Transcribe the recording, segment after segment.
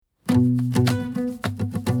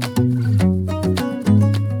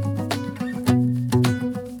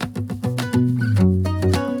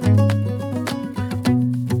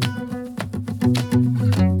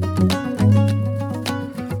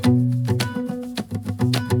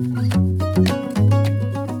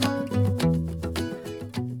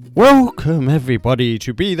Welcome everybody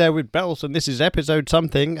to Be There with Belson. This is episode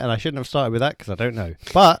something, and I shouldn't have started with that because I don't know.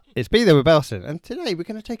 But it's Be There with Belson, and today we're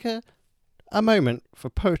going to take a moment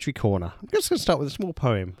for Poetry Corner. I'm just going to start with a small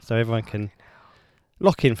poem so everyone can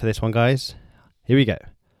lock in for this one, guys. Here we go.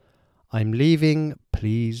 I'm leaving,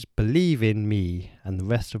 please believe in me and the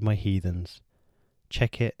rest of my heathens.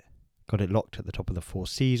 Check it, got it locked at the top of the Four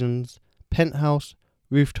Seasons. Penthouse,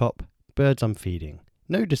 rooftop, birds I'm feeding.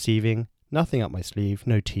 No deceiving. Nothing up my sleeve,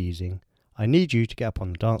 no teasing. I need you to get up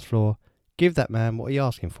on the dance floor. Give that man what you're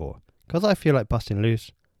asking for. 'Cause I feel like busting loose,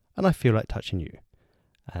 and I feel like touching you.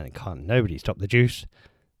 And can't nobody stop the juice.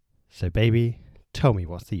 So baby, tell me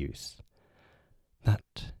what's the use.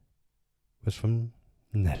 That was from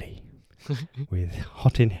Nelly. With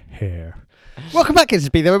Hot in Hair. Welcome back, it's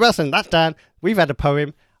Be There with Belson. That's Dan. We've had a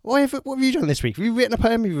poem. What have you done this week? Have you written a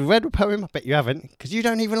poem? Have you read a poem? I bet you haven't, because you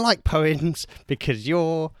don't even like poems, because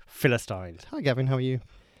you're Philistines. Hi, Gavin. How are you?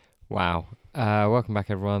 Wow. Welcome back,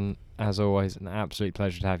 everyone. As always, an absolute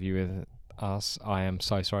pleasure to have you with us. I am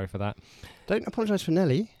so sorry for that. Don't apologise for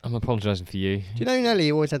Nelly. I'm apologising for you. Do you know Nelly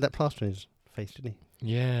always had that plaster on his face, didn't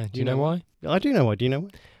he? Yeah. Do you know why? I do know why. Do you know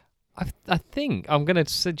why? I think I'm going to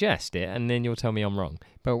suggest it, and then you'll tell me I'm wrong.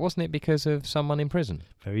 But wasn't it because of someone in prison?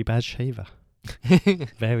 Very bad shaver.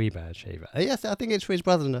 Very bad shaver. Yes, I think it's for his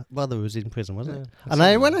brother. Brother was in prison, wasn't it?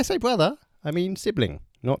 And when I say brother, I mean sibling,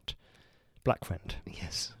 not black friend.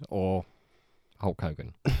 Yes, or Hulk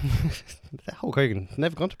Hogan. Hulk Hogan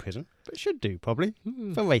never gone to prison, but should do probably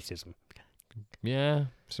for racism. Yeah,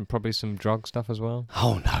 probably some drug stuff as well.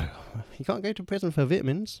 Oh no, you can't go to prison for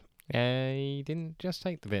vitamins. He didn't just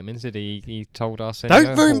take the vitamins, did he? He told Arsenio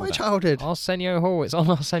Don't ruin my childhood. Arsenio Hall, it's on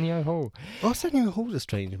Arsenio Hall. Arsenio Hall's a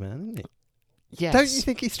strange man, isn't he? Yes. Don't you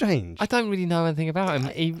think he's strange? I don't really know anything about him.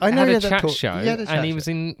 He I know had he a had that chat talk. show, He had a chat and he show. was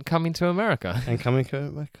in Coming to America. And coming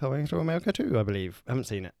to America too, I believe. I haven't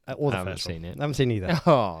seen it. Or the I haven't first one. seen it. I haven't seen either.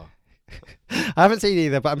 Oh. I haven't seen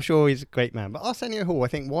either, but I'm sure he's a great man. But Arsenio Hall, I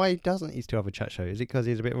think, why doesn't he still have a chat show? Is it because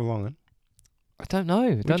he's a bit of a wrong one? I don't know. I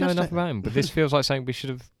don't know just enough don't- about him, but this feels like something we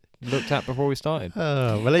should have looked at before we started.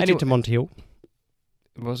 Related Anyway- to Monty Hall.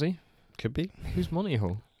 Was he? Could be. Who's Monty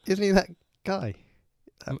Hall? Isn't he that guy?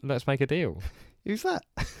 Let's make a deal. Who's that?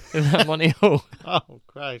 Is that Monty Hall? Oh,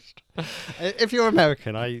 Christ. If you're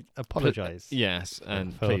American, I apologise. Yes,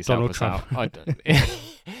 and For please Donald help us Trump. out. I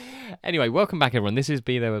don't. Anyway, welcome back, everyone. This is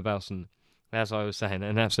Be There with Belson. As I was saying,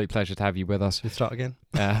 an absolute pleasure to have you with us. Should we start again?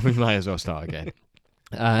 We might as well start again.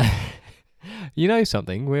 You know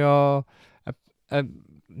something? We are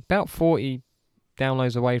about 40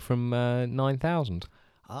 downloads away from 9,000.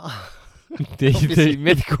 Ah. The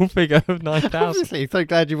mythical figure of 9,000. Obviously, so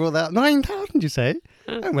glad you brought that up. 9,000, you say?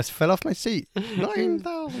 I almost fell off my seat.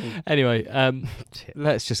 9,000. Anyway,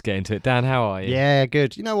 let's just get into it. Dan, how are you? Yeah,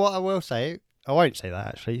 good. You know what I will say? I won't say that,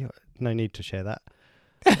 actually. No need to share that.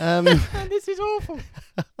 This is awful.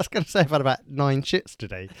 I was going to say I've had about 9 shits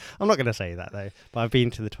today. I'm not going to say that, though. But I've been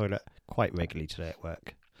to the toilet quite regularly today at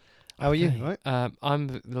work. How are you? Right?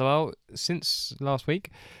 Well, since last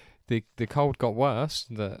week, the cold got worse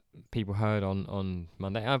that people heard on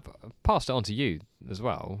Monday. I've passed it on to you as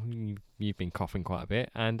well. You've been coughing quite a bit,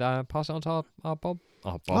 and passed it on to our Bob.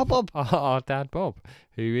 Our dad Bob,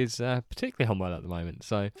 who is particularly unwell at the moment.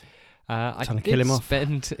 So I Trying to kill him off.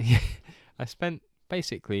 I spent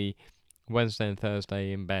basically Wednesday and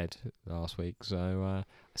Thursday in bed last week. So I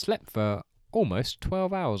slept for almost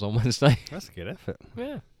 12 hours on Wednesday. That's a good effort.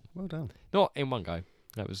 Yeah, Well done. not in one go.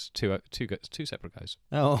 That was two separate goes.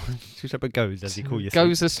 Oh, 2 separate goes, as you call yourself.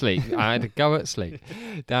 Goes asleep. I had to go at sleep.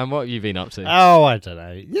 Dan, what have you been up to? Oh, I don't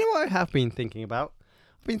know. You know what I have been thinking about?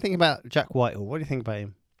 I've been thinking about Jack Whitehall. What do you think about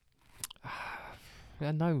him?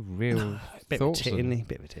 No real Bit of a thoughts. tit, isn't he?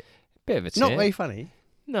 Bit of a tit. Bit of a tit. Not very funny.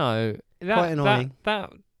 No. Quite annoying.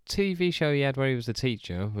 That TV show he had where he was a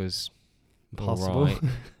teacher was Impossible.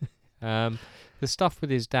 alright. The stuff with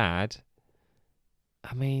his dad,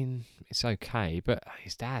 I mean, it's okay, but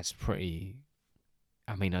his dad's pretty...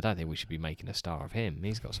 I mean, I don't think we should be making a star of him.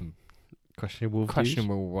 He's got some Questionable views.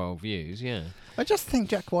 questionable world views, yeah. I just think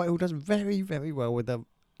Jack Whitehall does very, very well with the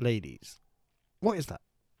ladies. What is that?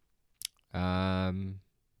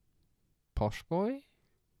 Posh boy?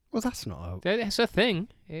 Well, that's not It's a thing.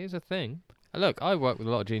 It is a thing. Look, I work with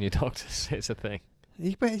a lot of junior doctors. It's a thing.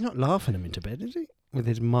 But he's not laughing him into bed, is he? With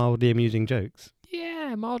his mildly amusing jokes.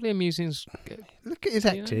 Yeah, mildly amusing. Look at his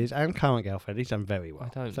You know? exes and current girlfriend. He's done very well.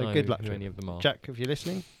 I don't so know good luck who to any him. of them are. Jack, if you're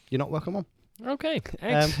listening, you're not welcome on. Okay. What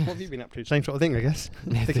have you been up to? Same sort of thing, I guess.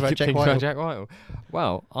 Think about Jack Think Whitehall. Jack Whitehall.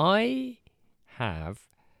 Well, I have...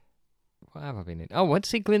 What have I been in? Oh, I went to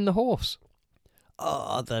see Glyn the Horse.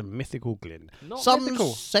 Ah, the mythical Glyn. Not Some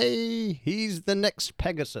mythical. say he's the next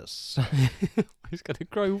Pegasus. He's going to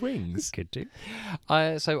grow wings. Could do.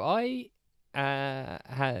 So I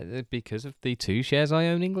had, because of the 2 shares I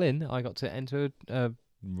own in Glyn, I got to enter a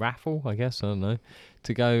raffle, I guess, I don't know,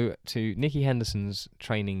 to go to Nicky Henderson's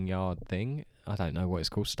training yard thing. I don't know what it's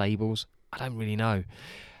called, stables. I don't really know.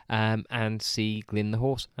 And see Glyn the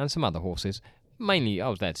horse and some other horses. Mainly, I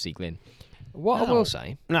was there to see Glyn. What I will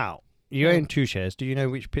say... Now, you own 2 shares. Do you know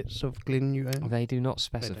which bits of Glyn you own? They do not They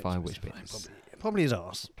specify don't which specify. bits. Probably his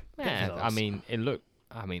arse. Yeah, his I arse. mean, it looked...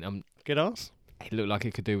 Good arse? it looked like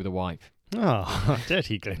it could do with a wipe. Oh,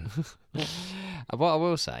 dirty Glyn. What I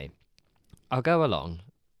will say, I'll go along.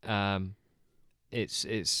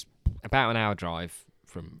 It's about an hour drive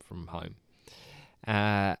from home.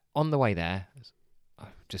 On the way there,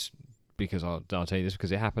 just because I'll tell you this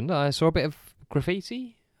because it happened, I saw a bit of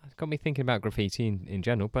graffiti. It got me thinking about graffiti in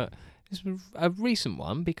general, but this was a recent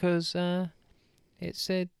one because it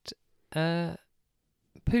said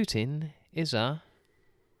Putin is a...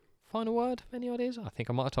 Final word? Any ideas? I think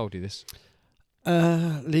I might have told you this.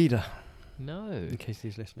 Leader, No. in case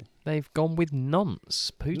he's listening. They've gone with nonce.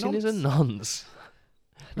 Putin is a nonce.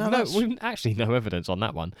 No, No, that's- we've actually no evidence on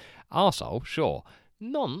that one. Arsehole, sure.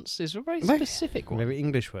 Nonce is a very Very- specific one. Very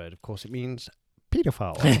English word, of course. It means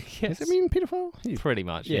paedophile. Yes. Does it mean paedophile? Pretty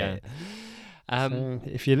much, yeah. So,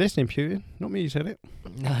 if you're listening, Putin, not me, you said it.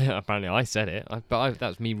 No, apparently I said it, but that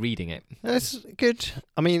was me reading it. That's good.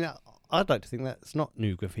 I mean, I'd like to think that's not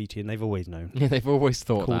new graffiti, and they've always known. Yeah, they've always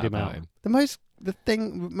thought Called that him about out. him. The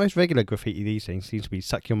most regular graffiti these things seems to be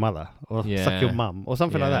suck your mother or Yeah. suck your mum or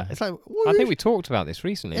something like Yeah. that. It's like I think we talked about this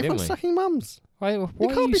recently, didn't everyone's we? sucking mums. Why You are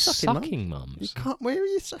can't you be sucking sucking You mums? can't. Where are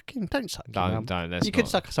you sucking? Don't suck your mum. Don't. You could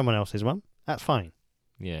suck someone else's mum. That's fine.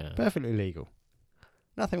 Yeah. Perfectly legal.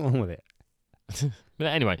 Nothing wrong with it. But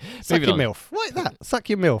anyway, Suck moving your on. milf. Like that. Suck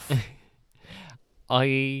your milf.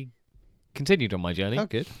 I continued on my journey. Oh,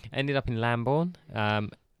 good. Ended up in Lambourne.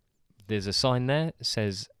 There's a sign there that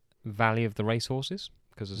says Valley of the Racehorses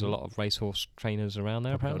because there's a lot of racehorse trainers around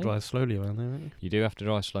there. I've got to Apparently, drive slowly around there. Haven't you do have to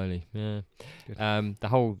drive slowly. Yeah. Good. The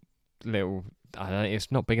whole little, I don't know,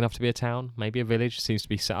 it's not big enough to be a town. Maybe a village. Seems to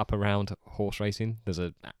be set up around horse racing. There's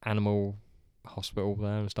a animal hospital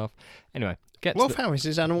there and stuff. Anyway, you? Wolf Harris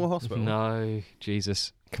is Animal Hospital. No,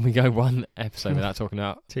 Jesus. Can we go one episode without talking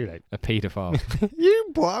about Too late. a paedophile?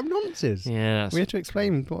 You brought up nonces. Yeah. We had to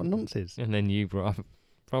explain what a nonce is. And then you brought up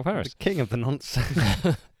Rolf Harris. The king of the nonce.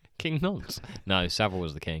 King Nonce. No, Savile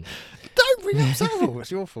was the king. Don't bring up Savile.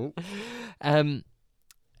 It's your fault.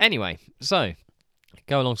 Anyway, so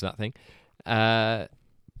go along to that thing.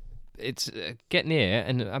 It's getting here,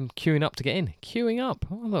 and I'm queuing up to get in. Queuing up.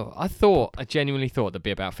 Oh, look, I genuinely thought there'd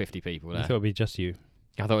be about 50 people I there. thought it'd be just you.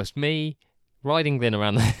 I thought it was me riding Glyn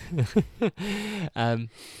around there.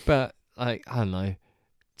 But I don't know,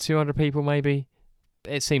 200 people maybe.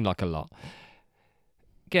 It seemed like a lot.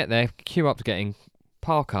 Get there, queue up to get in,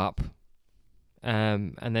 park up,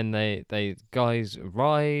 and then they guys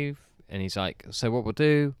arrive, and he's like, so what we'll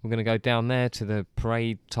do, we're going to go down there to the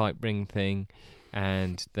parade type ring thing,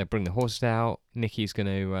 and they'll bring the horses out. Nicky's going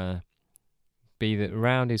to be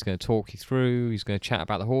around, he's going to talk you through, he's going to chat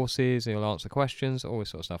about the horses, he'll answer questions, all this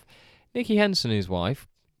sort of stuff. Nicky Henderson and his wife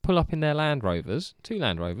pull up in their Land Rovers, 2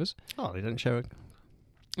 Land Rovers. Oh, they didn't show it.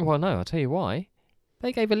 Well, no, I'll tell you why.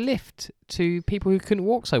 They gave a lift to people who couldn't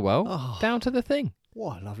walk so well Oh, down to the thing.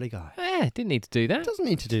 what a lovely guy. Yeah, didn't need to do He that. doesn't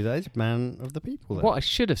need to do that. He's a man of the people. Though. What I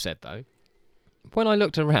should have said, though, when I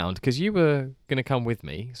looked around, because you were going to come with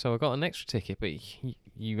me, so I got an extra ticket, but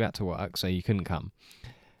you had to work, so you couldn't come.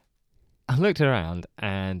 I looked around,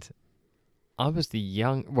 and I was the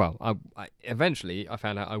young... Well, I eventually I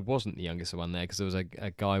found out I wasn't the youngest one there, because there was a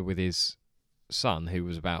guy with his son who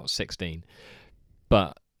was about 16.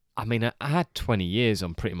 But... I mean, I had 20 years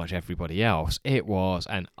on pretty much everybody else. It was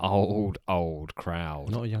an old crowd.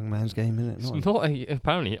 Not a young man's game, is it? It's not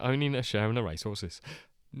apparently owning a share in the racehorses.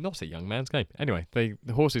 Not a young man's game. Anyway, the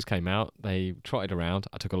horses came out. They trotted around.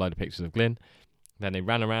 I took a load of pictures of Glyn. Then they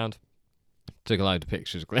ran around. Took a load of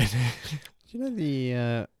pictures of Glyn. Do you know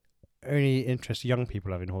the only interest young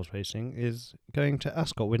people have in horse racing is going to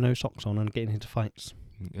Ascot with no socks on and getting into fights?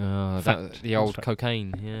 Fact. The old Fact.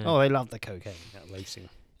 cocaine. Yeah. Oh, they love the cocaine, that racing.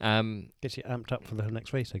 Um. Gets you amped up for the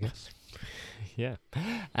next race, I guess. Yeah.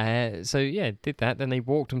 So yeah, did that. Then they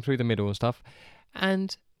walked them through the middle and stuff.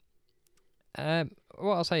 And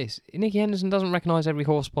what I'll say is, Nicky Henderson doesn't recognise every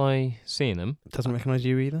horse by seeing them. Doesn't recognise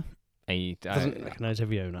you either. He Doesn't recognise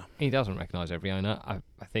every owner. He doesn't recognise every owner.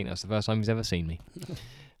 I think that's the first time he's ever seen me.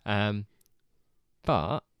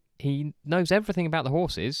 But he knows everything about the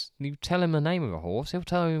horses. You tell him the name of a horse, he'll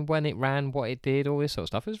tell him when it ran, what it did, all this sort of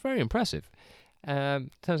stuff. It was very impressive. Turns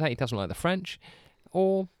out he doesn't like the French,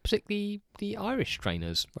 or particularly the Irish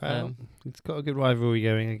trainers. Well, it's got a good rivalry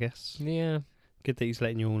going, I guess. Yeah. Good that he's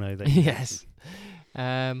letting you all know that. Yes.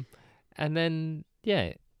 And then,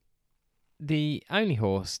 yeah, the only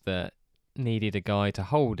horse that needed a guy to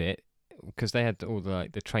hold it, because they had all the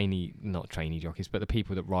not trainee jockeys, but the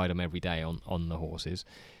people that ride them every day on the horses.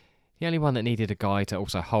 The only one that needed a guy to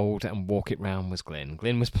also hold and walk it round was Glyn.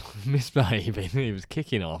 Glyn was misbehaving. He was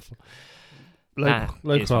kicking off. Low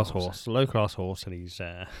class horse, and he's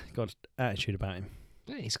got attitude about him.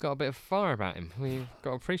 Yeah, he's got a bit of fire about him. We've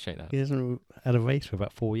got to appreciate that. He hasn't had a race for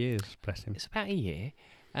about 4 years, bless him. It's about a year.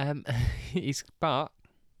 But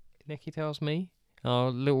Nicky tells me our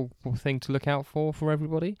little thing to look out for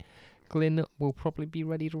everybody. Glyn will probably be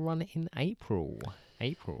ready to run in April.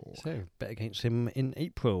 So, bet against him in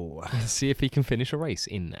April. See if he can finish a race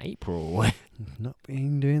in April. Not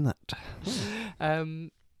been doing that.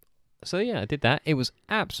 So yeah, I did that. It was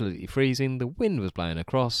absolutely freezing. The wind was blowing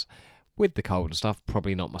across. With the cold and stuff,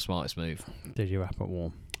 probably not my smartest move. Did you wrap it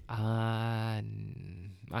warm? I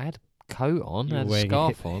had a coat on, You I were had a wearing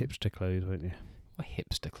scarf on. hipster clothes, weren't you? My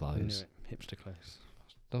hipster clothes. Hipster clothes.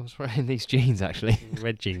 I was wearing these jeans, actually.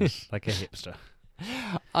 Red jeans, like a hipster.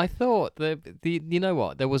 I thought you know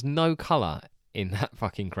what? There was no colour in that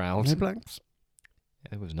fucking crowd. No blacks?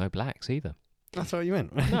 There was no blacks either. That's what you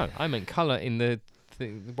meant. No, I meant colour in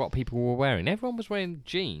what people were wearing. Everyone was wearing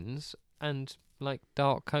jeans and like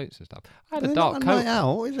dark coats and stuff. I had a dark not a coat. night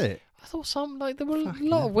out, is it? I thought there were Fucking a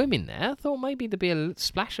lot hell. of women there. I thought maybe there'd be a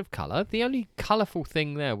splash of colour. The only colourful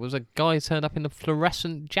thing there was a guy turned up in a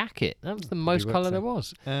fluorescent jacket. That was the most worked colour then. there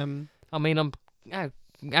was. I I mean, I'm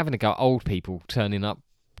having to go old people turning up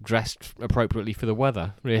dressed appropriately for the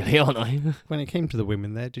weather, really, aren't I? when it came to the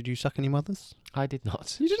women there, did you suck any mothers? I did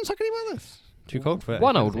not. You didn't suck any mothers? Too cold for it.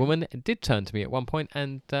 One old woman did turn to me at one point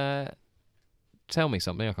and tell me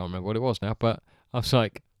something. I can't remember what it was now, but I was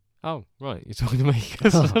like, "Oh, right, you're talking to me."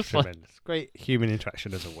 'Cause I Oh, was like- tremendous. Great human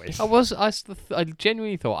interaction as always. I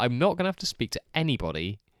genuinely thought I'm not going to have to speak to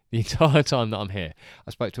anybody the entire time that I'm here.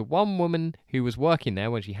 I spoke to one woman who was working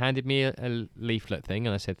there when she handed me a leaflet thing,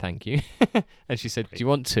 and I said thank you, and she said, "Do you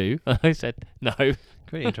want two?" And I said no.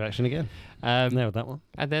 Great interaction again. Nailed that one.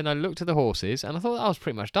 And then I looked at the horses, and I thought I was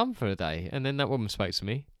pretty much done for the day. And then that woman spoke to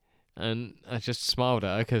me, and I just smiled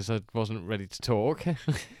at her because I wasn't ready to talk.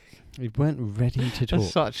 We weren't ready to talk.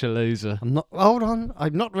 Such a loser. I'm not. Hold on.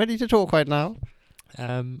 I'm not ready to talk right now.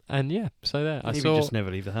 And yeah, so there I Maybe saw. just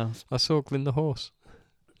never leave the house. I saw Glyn the horse.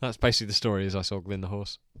 That's basically the story. Is I saw Glyn the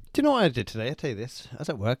horse. Do you know what I did today? I'll tell you this. I was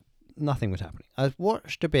at work. Nothing was happening. I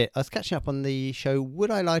watched a bit. I was catching up on the show Would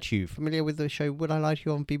I Lie to You? Familiar with the show Would I Lie to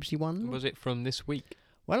You on BBC One? Was it from this week?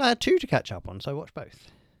 Well, I had two to catch up on, so I watched both.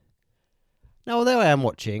 Now, there I am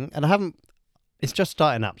watching, and I haven't... It's just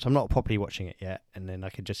starting up, so I'm not properly watching it yet, and then I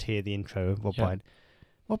could just hear the intro of what Biden...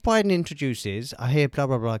 What Biden introduces, I hear blah,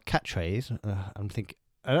 blah, blah, catchphrase. I'm thinking...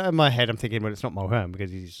 In my head, I'm thinking, well, it's not Mulhern, because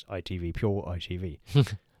he's ITV, pure ITV.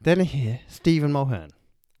 Then I hear Stephen Mulhern.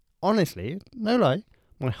 Honestly, no lie,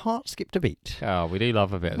 my heart skipped a beat. Oh, we do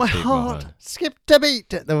love a bit of My Steve heart Mulhern. skipped a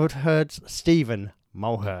beat at the words Stephen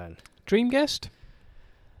Mulhern. Dream guest?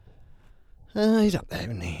 He's up there,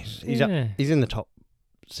 isn't he? He's up. Yeah. He's in the top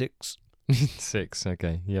 6. 6,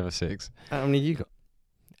 okay. You have a 6. How many you got?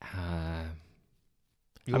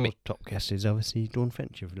 I mean- top guest is obviously Dawn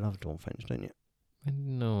French. You love Dawn French, don't you?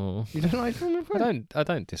 No. You don't like Dawn French? I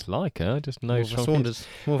don't dislike her. I just know More of a strong Saunders,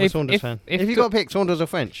 more of a If- Saunders if- fan. if If you Da- got to pick Saunders or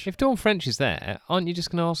French, If Dawn French is there, aren't you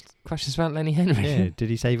just going to ask questions about Lenny Henry? yeah. Did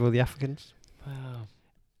he save all the Africans?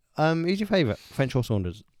 Wow. Who's your favourite, French or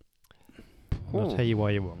Saunders? I'll Ooh. tell you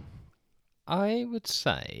why you're wrong. I would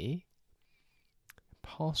say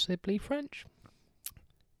possibly French.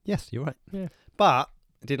 Yes, you're right. Yeah. But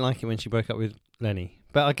I didn't like it when she broke up with Lenny.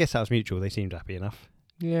 But I guess that was mutual. They seemed happy enough.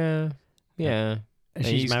 Yeah. Yeah. And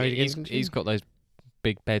she's married again. isn't she? He's got those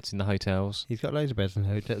big beds in the hotels. He's got loads of beds in the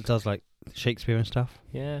hotel. Does like Shakespeare and stuff.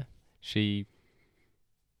 Yeah. She.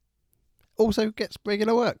 Also gets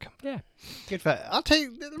regular work. Yeah. Good for her.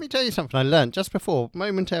 Let me tell you something I learned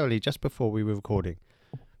momentarily just before we were recording,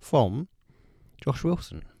 from Josh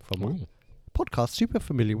Wilson from Ooh. podcast. Super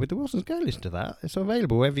familiar with the Wilsons. Go listen to that. It's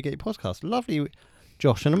available wherever you get your podcast. Lovely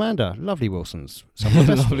Josh and Amanda. Lovely Wilsons. Some of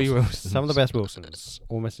the best Lovely Wilsons. Some of the best Wilsons.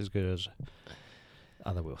 Almost as good as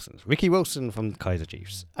other Wilsons. Ricky Wilson from Kaiser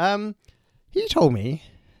Chiefs. He told me,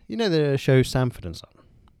 you know the show Sanford and Son?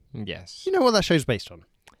 Yes. You know what that show's based on?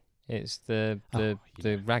 It's the Oh,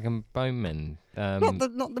 Rag and Bone Men. Not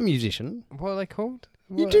the musician. What are they called?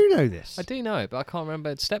 You do know this. I do know it, but I can't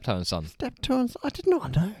remember Steptoe and Son. Steptoe and Son. I did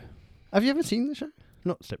not know. Have you ever seen the show?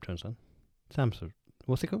 Not Steptoe and Son. Samford.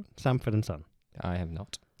 What's it called? Samford and Son. I have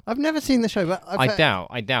not. I've never seen the show, but I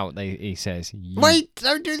doubt he says. Wait,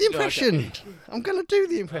 don't do the impression. I'm going to do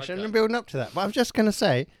the impression and building up to that. But I'm just going to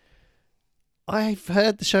say, I've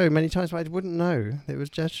heard the show many times, but I wouldn't know it was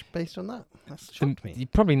just based on that. That's shocked me. You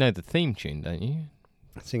probably know the theme tune, don't you?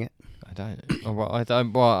 Sing it. I don't. Oh, well, I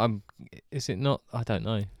don't. Well, is it not? I don't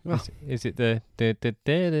know. Well. Is it the?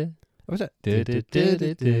 What was it?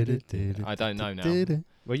 I don't know now.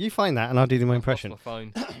 Well, you find that, and I'll do my I've impression. lost my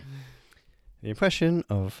phone. The impression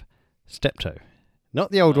of Steptoe,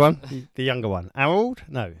 not the old one, the younger one. Harold?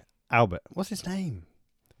 No, Albert. What's his name?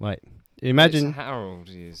 Wait. Imagine. It's Harold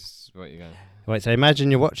is what you're going. Wait. So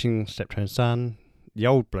imagine you're watching Steptoe and Son. The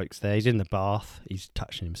old bloke's there. He's in the bath. He's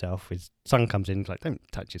touching himself. His son comes in. He's like, "Don't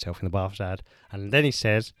touch yourself in the bath, Dad." And then he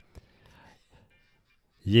says,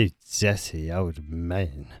 "You dirty old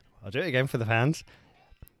man." I'll do it again for the fans.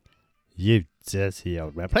 You dirty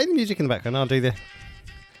old man. Play the music in the background. I'll do the.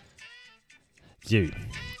 You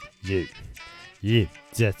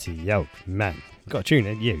dirty old man. Got to tune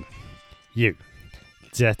in. You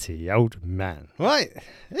dirty old man. Right,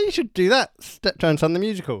 you should do that. Steptoe and Son the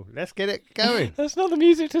musical. Let's get it going. That's not the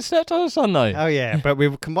music to Steptoe and Son, though. Oh yeah, but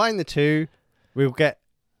we'll combine the two. We'll get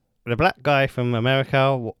the black guy from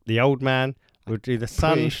America, the old man. We'll do the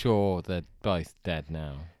son. Pretty sure they're both dead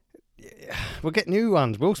now. We'll get new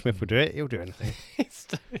ones. Will Smith will do it. He'll do anything. it's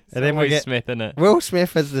And then we'll get Smith, isn't it? Will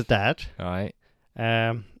Smith as the dad. All right.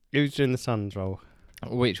 Who's doing the son's role?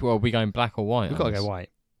 Which are we going black or white? We've got to go white.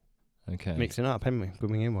 Okay. Mixing up, haven't we?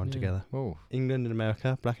 Bringing in one together. Oh, England and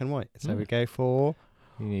America, black and white. So we go for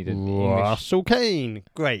you need an English. Russell Kane.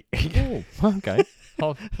 Great. Oh, okay.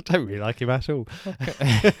 I don't really like him at all.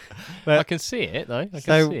 Okay. But- I can see it though. I can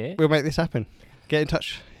So see it. we'll make this happen. Get in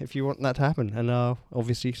touch if you want that to happen, and I'll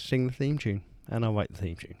obviously sing the theme tune, and I'll write the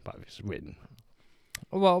theme tune, but it's written.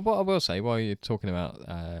 Well, what I will say while you're talking about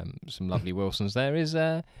some lovely Wilsons, there is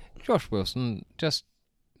Josh Wilson just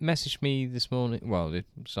messaged me this morning. Well,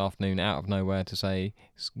 this afternoon, out of nowhere, to say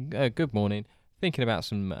good morning. Thinking about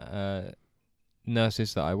some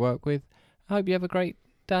nurses that I work with. I hope you have a great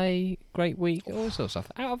day, great week, all this sort of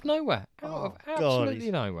stuff. Out of nowhere, out of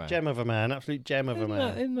absolutely nowhere. Gem of a man, absolute gem of a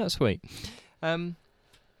man. Isn't that sweet?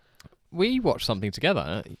 We watched something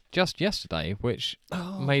together just yesterday, which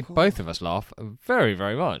made both of us laugh very,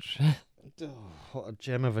 very much. What a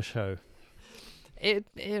gem of a show. It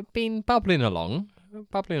been bubbling along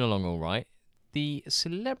all right. The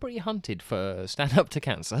Celebrity Hunted for Stand Up to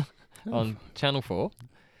Cancer on Channel 4.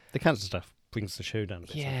 The cancer stuff brings the show down a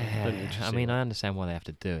bit. Yeah, Don't need to I see mean, that. I understand why they have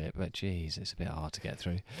to do it, but geez, it's a bit hard to get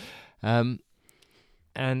through. And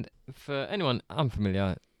for anyone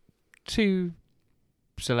unfamiliar, two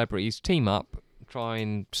celebrities team up, try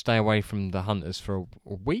and stay away from the hunters for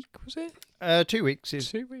a week, was it? 2 weeks.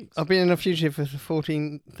 2 weeks. I've been in a fugitive for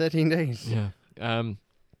 13 days. Yeah.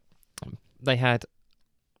 They had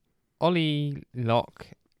Ollie Locke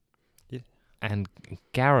and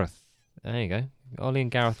Gareth. There you go. Ollie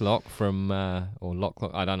and Gareth Locke from, or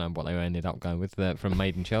Locke, I don't know what they ended up going with, from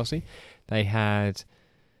Made in Chelsea. They had...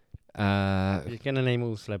 You're going to name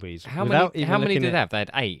all the celebrities. How many did they have? They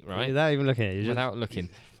had 8, right? Without even looking at it. Without looking.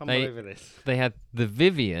 Fumble over this. They had the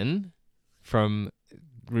Vivian from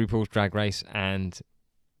RuPaul's Drag Race, and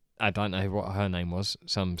I don't know what her name was,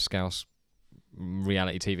 some Scouse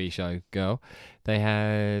reality TV show girl. They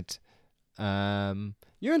had...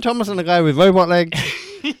 You and Thomas and the guy with robot legs.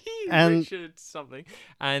 And Richard something.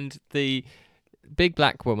 And the big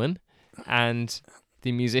black woman and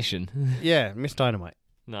the musician. yeah, Miss Dynamite.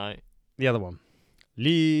 No. The other one.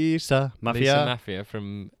 Lisa Mafia. Lisa Mafia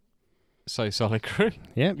from So Solid Crew.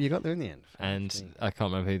 Yeah, you got there in the end. And I can't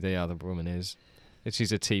remember who the other woman is.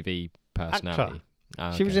 She's a TV personality. Actor.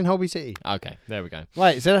 Oh, She was in Holby City. Okay, there we go.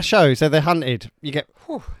 Right, so that show. So they're hunted. You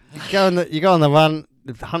go on the run.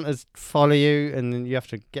 The hunters follow you, and then you have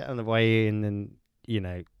to get on the way, and then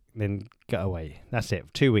then get away. That's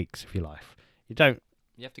it. 2 weeks of your life. You don't.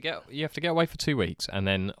 You have to get away for 2 weeks, and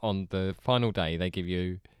then on the final day they give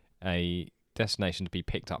you a destination to be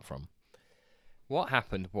picked up from. What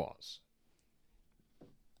happened was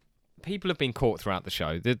people have been caught throughout the show.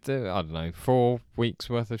 I don't know, 4 weeks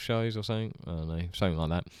worth of shows or something. I don't know, something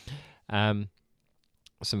like that.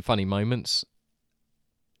 Some funny moments,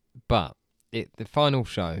 but the final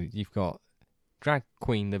show you've got drag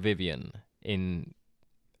queen the Vivian in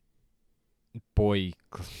boy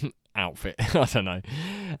outfit. I don't know.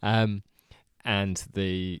 And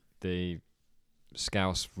the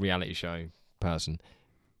Scouse reality show person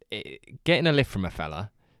getting a lift from a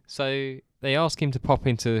fella. So They ask him to pop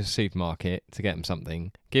into the supermarket to get him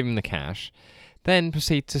something, give him the cash, then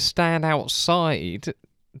proceed to stand outside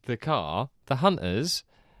the car. The hunters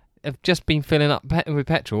have just been filling up with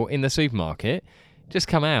petrol in the supermarket. Just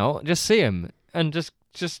come out, just see him, and just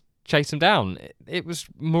chase him down. It was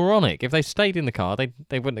moronic. If they stayed in the car, they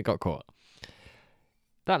wouldn't have got caught.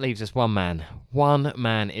 That leaves us one man. One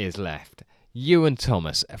man is left. Ewan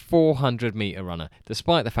Thomas, a 400-metre runner.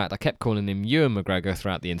 Despite the fact I kept calling him Ewan McGregor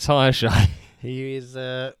throughout the entire show. He is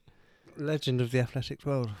a legend of the athletics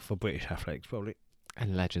world, for British athletics probably.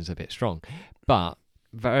 And legend's a bit strong. But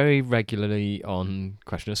very regularly on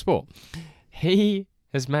Question of Sport. He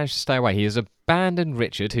has managed to stay away. He has abandoned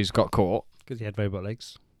Richard, who's got caught. Because he had robot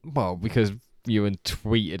legs. Well, because Ewan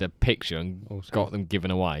tweeted a picture and got them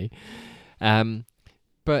given away.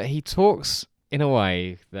 But he talks in a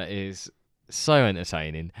way that is so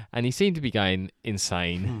entertaining, and he seemed to be going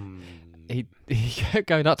insane. He kept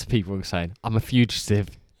going up to people and saying, "I'm a fugitive."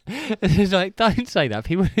 It's like, don't say that.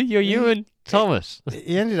 People, you're Ewan Thomas.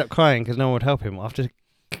 He ended up crying because no one would help him after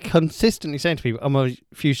consistently saying to people, "I'm a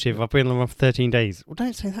fugitive. I've been on the run for 13 days." Well,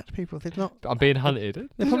 don't say that to people. They're not. I'm being hunted.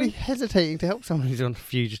 They're probably hesitating to help someone who's on a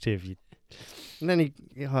fugitive. And then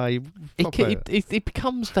he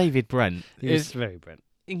becomes David Brent. It's very Brent.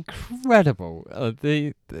 Incredible.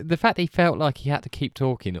 The fact he felt like he had to keep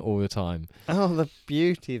talking all the time. Oh, the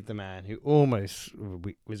beauty of the man who almost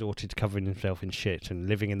resorted to covering himself in shit and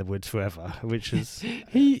living in the woods forever, which is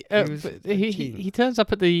he turns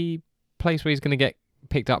up at the place where he's going to get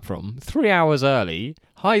picked up from 3 hours early,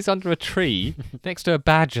 hides under a tree next to a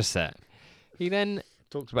badger set. He then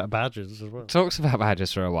talks about badgers as well. Talks about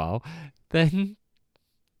badgers for a while, then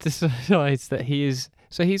decides that he's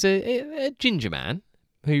a ginger man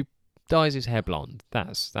who dyes his hair blonde.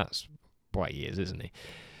 That's what he is, isn't he?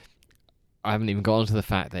 I haven't even got onto the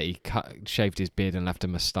fact that he shaved his beard and left a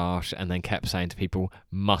moustache and then kept saying to people,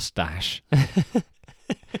 "mustache."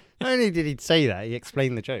 Not only did he say that, he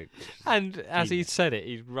explained the joke. And as he said it,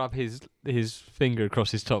 he'd rub his finger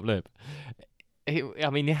across his top lip.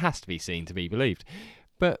 It has to be seen to be believed.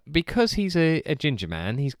 But because he's a ginger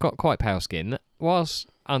man, he's got quite pale skin.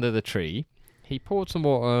 Whilst under the tree, he poured some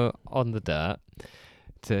water on the dirt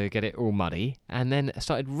to get it all muddy, and then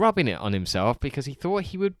started rubbing it on himself because he thought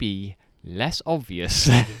he would be less obvious.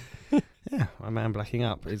 Yeah, a man blacking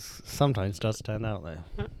up sometimes does turn out there.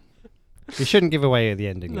 You shouldn't give away the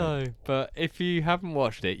ending. No, but if you haven't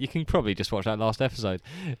watched it, you can probably just watch that last episode.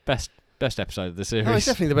 Best episode of the series. Oh, it's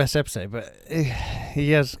definitely the best episode, but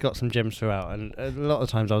he has got some gems throughout, and a lot of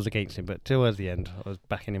times I was against him, but towards the end, I was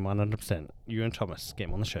backing him 100%. Ewan Thomas, get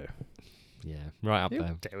him on the show. Yeah, right up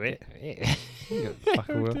there. Do it.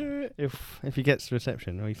 If he gets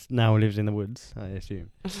reception, or he now lives in the woods, I assume.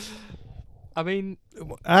 I mean,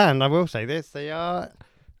 and I will say this: they are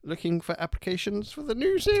looking for applications for the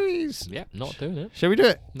new series. Yeah, not doing it. Shall we do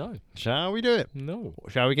it? No. Shall we do it? No. Or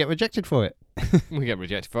shall we get rejected for it? We get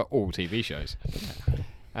rejected for all TV shows.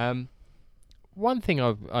 One thing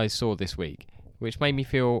I saw this week, which made me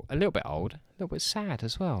feel a little bit old, a little bit sad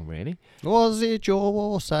as well, really. Was it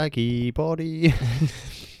your saggy body?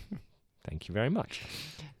 Thank you very much.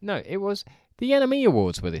 No, it was the NME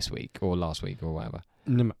Awards were this week, or last week, or whatever.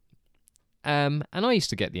 And I used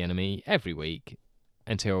to get the NME every week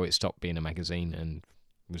until it stopped being a magazine and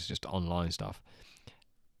was just online stuff.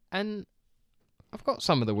 And I've got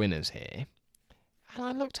some of the winners here, and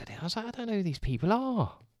I looked at it, I was like, I don't know who these people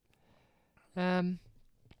are.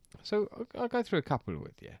 So I'll go through a couple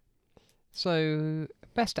with you. So,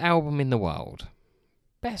 best album in the world.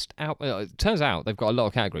 Best album. It turns out they've got a lot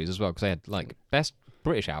of categories as well, because they had like best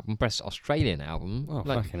British album, best Australian album. Oh,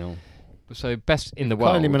 fucking hell. So best in the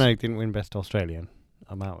world. Kylie Minogue didn't win best Australian.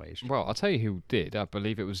 I'm outraged. Well, I'll tell you who did. I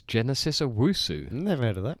believe it was Genesis Owusu. Never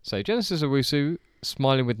heard of that. So Genesis Owusu,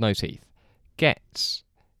 Smiling with No Teeth. Gets,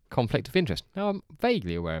 Conflict of Interest. Now I'm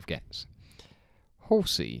vaguely aware of Gets.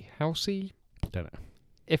 Halsey. Don't know.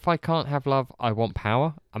 If I Can't Have Love, I Want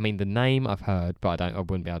Power. I mean, the name I've heard, but I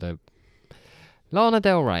wouldn't be able to. Lana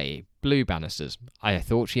Del Rey, Blue Bannisters. I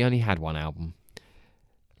thought she only had one album.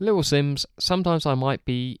 Little Sims, Sometimes I Might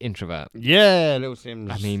Be Introvert. Yeah, Little Sims.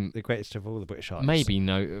 I mean, the greatest of all the British artists. Maybe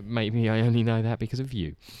I only know that because of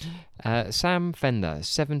you. Sam Fender,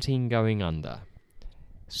 17 Going Under.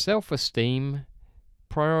 Self-Esteem,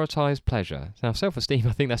 Prioritise Pleasure. Now, Self-Esteem,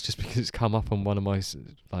 I think that's just because it's come up on one of my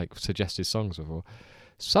suggested songs before.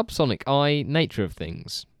 Subsonic Eye, Nature of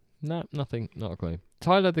Things. No, nothing, not a clue.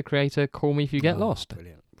 Tyler, the Creator, Call Me If You Get Lost.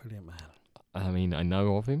 Brilliant man. I mean, I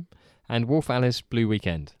know of him. And Wolf Alice, Blue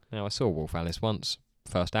Weekend. Now, I saw Wolf Alice once,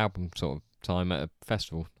 first album sort of time at a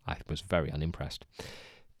festival. I was very unimpressed.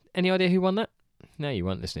 Any idea who won that? No, you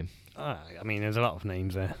weren't listening. I mean, there's a lot of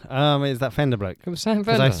names there. Is that Fender bloke? It was Sam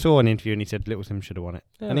Because Fender. I saw an interview and he said Little Tim should have won it.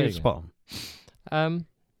 Yeah, and he there was you go. spot on.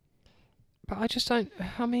 But I just don't.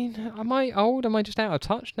 I mean, am I old? Am I just out of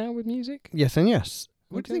touch now with music? Yes and yes.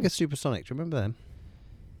 What do you Okay. think of Supersonic? Do you remember them?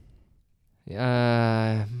 You You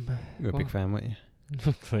were a big fan, weren't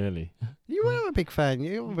you? Clearly. You were a big fan.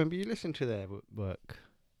 You remember you listened to their work.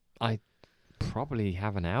 Probably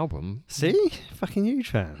have an album. See? Fucking huge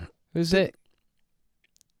fan. Was it?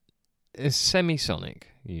 It's Semisonic.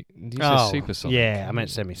 You said Supersonic. Yeah, I meant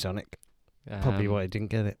Semisonic. Probably why I didn't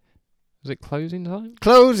get it. Was it Closing Time?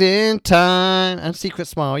 Closing Time and Secret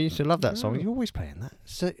Smile. I used to love that song. Oh. You're always playing that.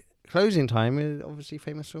 So, Closing Time is obviously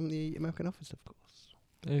famous from the American Office, of course.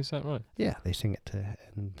 Is that right? Yeah, they sing it to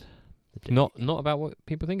end the day. Not about what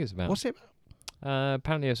people think it's about. What's it about?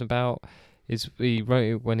 Apparently, it's about. He wrote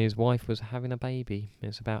it when his wife was having a baby.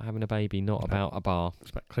 It's about having a baby, not about a bar. It's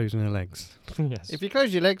about closing her legs. Yes. If you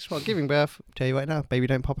close your legs while giving birth, tell you right now, baby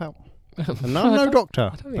don't pop out. And I'm no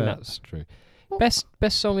doctor. I don't think that's true. Best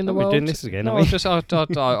song in the We're world. doing this again, No, aren't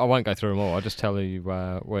we? I won't go through them all. I'll just tell you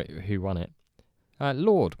who won it.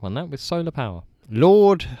 Lord won that with Solar Power.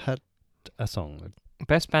 Lord had a song.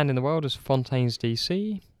 Best band in the world was Fontaines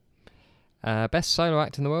DC. Best solo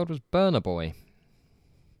act in the world was Burna Boy.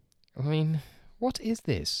 I mean, what is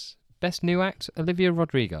this? Best new act, Olivia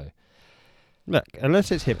Rodrigo. Look,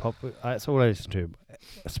 unless it's hip hop, that's all I listen to.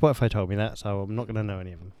 Spotify told me that, so I'm not going to know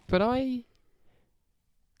any of them. But I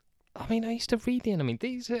used to read The Enemy.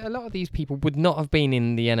 A lot of these people would not have been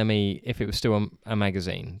in The Enemy if it was still a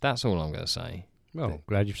magazine. That's all I'm going to say. Well,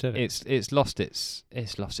 glad you've said it. It's lost its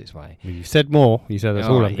way. Well, you said more. You said that's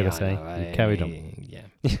all I'm yeah, going to I say. know, You carried on. Yeah.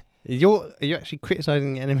 Are you actually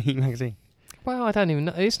criticising the Enemy magazine? Well, I don't even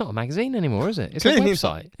know. It's not a magazine anymore, is it? It's Clearly a it's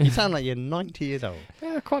website. You sound like you're 90 years old.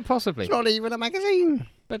 Yeah, quite possibly. It's not even a magazine.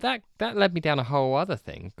 But that led me down a whole other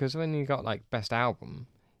thing, because when you got like best album,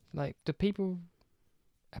 like, do people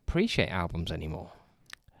appreciate albums anymore?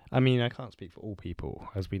 I mean, I can't speak for all people,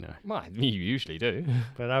 as we know. Well, you usually do.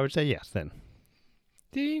 But I would say yes, then.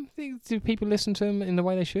 Do people listen to them in the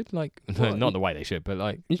way they should? Like, Well, not the way they should, but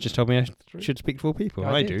like. You just told me I should speak for all people.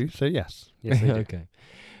 I I did. do, so yes. Yes, I do. Okay.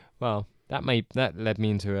 Well, that led me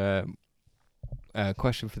into a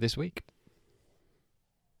question for this week.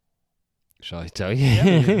 Shall I tell you?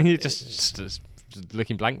 Yeah. You're just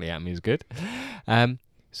looking blankly at me is good.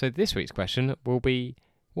 So this week's question will be: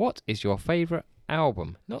 what is your favourite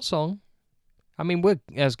album? Not song. I mean, we're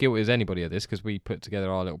as guilty as anybody of this because we put together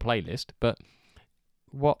our little playlist. But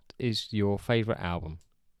what is your favourite album?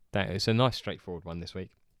 That is a nice, straightforward one this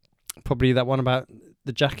week. Probably that one about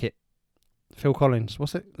the jacket. Phil Collins.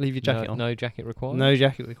 What's it? Leave your jacket on. No jacket required. No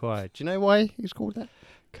jacket required. Do you know why he's called that?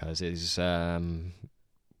 Because it's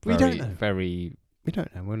We don't know. very. We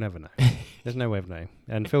don't know. We'll never know. There's no way of knowing.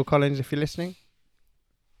 And Phil Collins, if you're listening,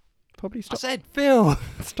 probably I stop. said Phil.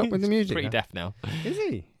 Stop with the music. Pretty now. deaf now. Is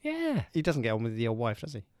he? Yeah. He doesn't get on with the old wife,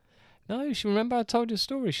 does he? No, she remember I told you the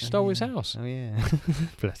story. She stole his house Oh yeah.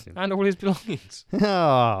 Bless him. and all his belongings.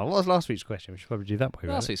 Oh, what was last week's question? We should probably do that way.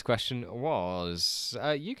 Last week's question was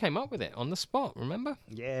you came up with it on the spot. Remember?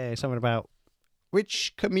 Yeah, something about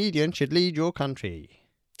which comedian should lead your country.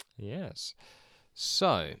 Yes.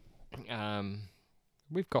 So,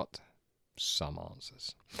 we've got some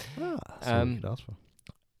answers. That's all we could ask for.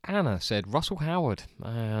 Anna said Russell Howard.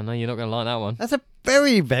 I know you're not going to like that one. That's a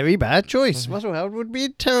very, very bad choice. Russell Howard would be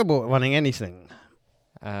terrible at running anything.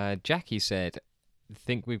 Jackie said,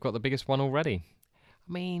 think we've got the biggest one already.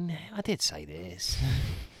 I mean, I did say this.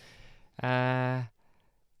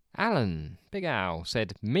 Alan, Big Al,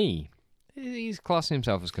 said me. He's classing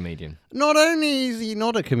himself as comedian. Not only is he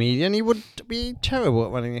not a comedian, he would be terrible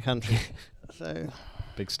at running a country. So,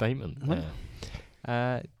 Big statement. Well.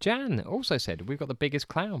 Jan also said, we've got the biggest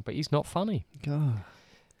clown, but he's not funny. God.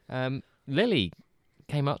 Lily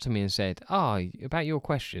came up to me and said, about your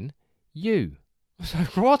question, you. I was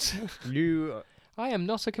like, what? I am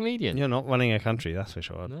not a comedian. You're not running a country, that's for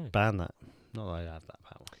sure. I'd No. ban that. Not that I have that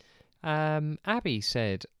power. Abby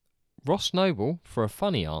said, Ross Noble for a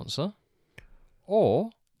funny answer, or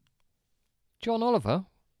John Oliver,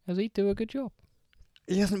 as he'd do a good job.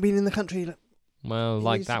 He hasn't been in the country. Well, He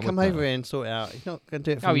like needs that to come would over here and sort it out. He's not going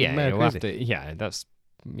to do it from Oh yeah, America, you'll is have he? to. Yeah, that's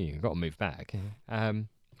you've got to move back.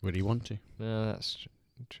 Would he want to? No, that's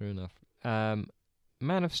true enough.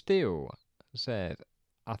 Man of Steel said,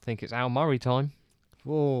 I think it's Al Murray time.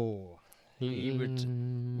 Whoa. He would.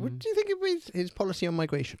 What do you think of his policy on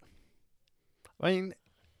migration? I mean,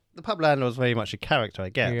 the pub landlord was very much a character, I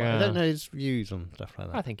get, but I Yeah. don't know his views on stuff like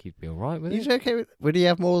that. I think he'd be all right with He's it. okay with. Would he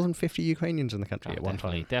have more than 50 Ukrainians in the country Oh, at one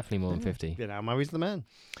definitely, time? definitely more than 50. You know, Murray's the man.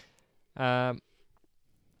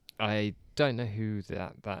 I don't know who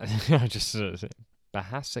that I just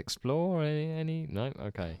Bahas Explore any no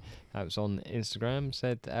okay. That was on Instagram.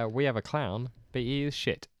 Said we have a clown, but he is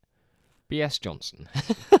shit. B.S. Johnson.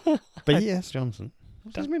 B.S. Johnson.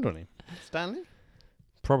 What's his middle name? Stanley?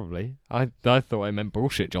 Probably. I thought I meant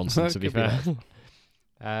bullshit Johnson. To be Could be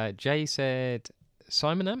fair. Jay said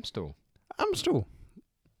Simon Amstel. Amstel.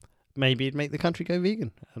 Maybe it'd make the country go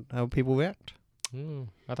vegan. How people react.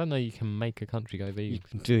 I don't know. You can make a country go vegan. You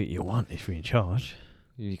can do what you want if you're in charge.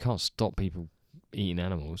 You can't stop people eating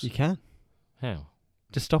animals. You can. How?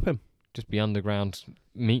 Just stop him. Just be underground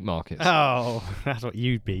meat markets. Oh, that's what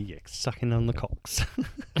you'd be, sucking on the cocks.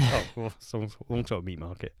 Oh, well, wrong sort of meat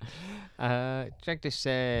market. Jagdish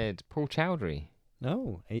said Paul Chowdhury.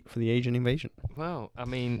 No, for the Asian invasion. Well, I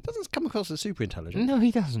mean... Doesn't come across as super intelligent. No,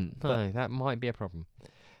 he doesn't. No, that might be a problem.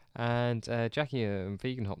 And Jackie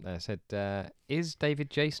Vegan Hop there said, is David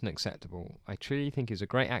Jason acceptable? I truly think he's a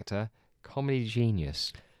great actor, comedy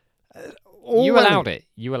genius. You allowed it.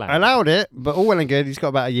 You allowed it, but all well and good. He's got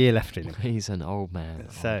about a year left in him. He's an old man.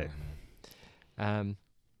 So,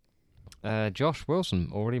 Josh Wilson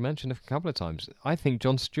already mentioned a couple of times. I think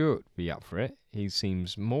Jon Stewart would be up for it. He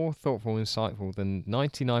seems more thoughtful and insightful than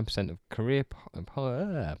 99% of career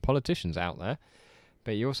politicians out there.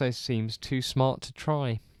 But he also seems too smart to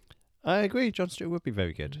try. I agree. Jon Stewart would be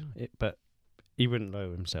very good, but he wouldn't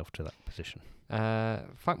lower himself to that position.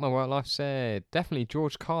 Fuck My Work Life said definitely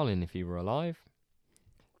George Carlin if he were alive.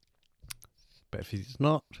 But if he's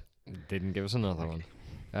not, didn't give us another one.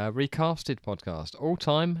 Recasted podcast all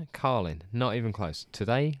time Carlin, not even close.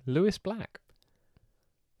 Today Lewis Black.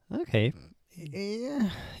 Okay, yeah,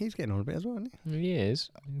 he's getting on a bit as well, isn't he? He is.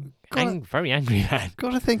 Very angry man.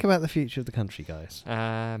 Got to think about the future of the country, guys.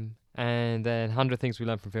 And then 100 Things We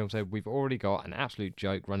Learned from Film said we've already got an absolute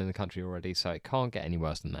joke running the country already, so it can't get any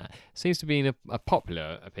worse than that. Seems to be a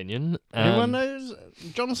popular opinion. Everyone knows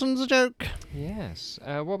Johnson's a joke. Yes.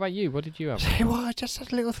 What about you? What did you have? Well, I just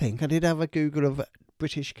had a little think. I did have a Google of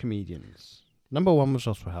British comedians. Number 1 was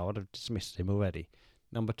Oscar Howard. I've dismissed him already.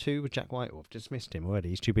 Number 2 was Jack Whitehall. I've dismissed him already.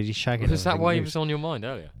 He's too busy shagging. Was that why he was on your mind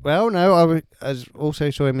earlier? Well, no. I also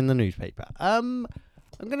saw him in the newspaper.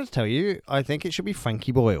 I'm going to tell you, I think it should be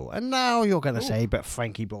Frankie Boyle. And now you're going to say, but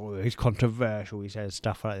Frankie Boyle is controversial. He says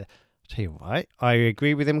stuff like that. I'll tell you what, I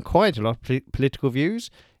agree with him quite a lot of political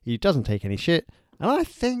views. He doesn't take any shit. And I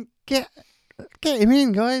think, get him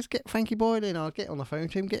in, guys. Get Frankie Boyle in. I'll get on the phone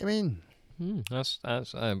to him, get him in. That's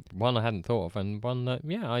one I hadn't thought of, and one that,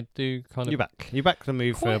 I do kind of... You back the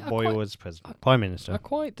move for Boyle as Prime Minister. I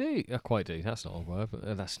quite do. That's not a word.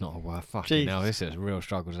 That's not a word. Fucking hell, this is a real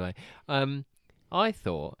struggle today. I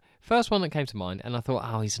thought, first one that came to mind, and I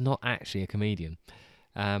thought, he's not actually a comedian.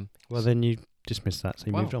 Well, then you dismissed that, so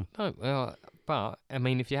you moved on. No, but, I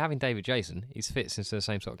mean, if you're having David Jason, he fits into the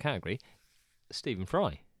same sort of category. Stephen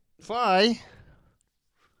Fry. Fry?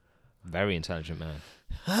 Very intelligent man.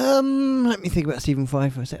 Let me think about Stephen Fry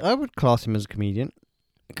for a second. I would class him as a comedian,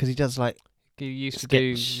 because he does, He used to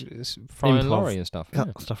do Fry and Laurie and stuff.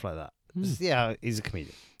 Stuff like that. Yeah, he's a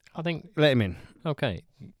comedian. I think... Let him in. Okay.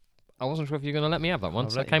 I wasn't sure if you were going to let me have that one,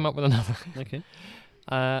 so I came up with another. Okay.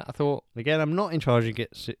 I thought... Again, I'm not in charge of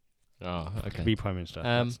to be Prime Minister.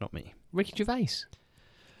 That's not me. Ricky Gervais.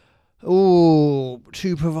 Oh,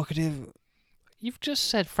 too provocative. You've just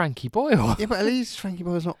said Frankie Boyle. Yeah, but at least Frankie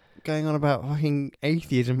Boyle's not going on about fucking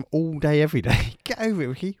atheism all day, every day. Get over it,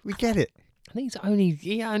 Ricky. We get it. And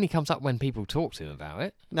he only comes up when people talk to him about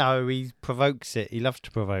it. No, he provokes it. He loves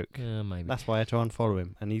to provoke. Yeah, maybe. That's why I had to unfollow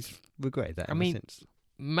him, and he's regretted that ever since.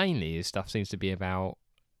 Mainly his stuff seems to be about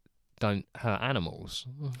don't hurt animals.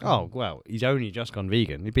 Oh, well, he's only just gone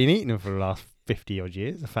vegan. He's been eating them for the last 50-odd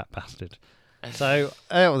years, a fat bastard. So,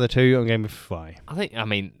 out of the two, I'm going with Fry. I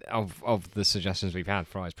mean, of the suggestions we've had,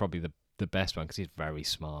 Fry's probably the best one because he's very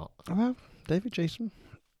smart. Well, David Jason.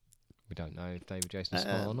 We don't know if David Jason's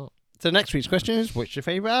smart or not. So next week's question is, what's your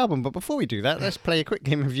favourite album? But before we do that, let's play a quick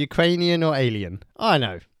game of Ukrainian or Alien. I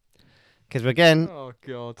know. Because again,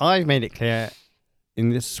 I've made it clear, in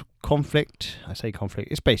this conflict, I say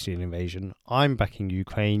conflict, it's basically an invasion. I'm backing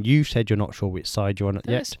Ukraine. You said you're not sure which side you're on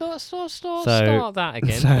yet. Start that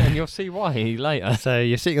again, and you'll see why later. So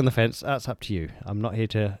you're sitting on the fence. That's up to you. I'm not here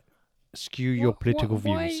to skew your political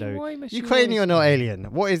views. So Ukrainian or Alien?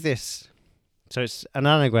 What is this? So it's an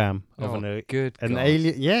anagram of an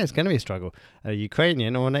alien. Yeah, it's going to be a struggle. A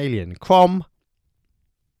Ukrainian or an alien? Krom.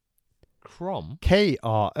 Krom. Is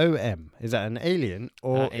that an alien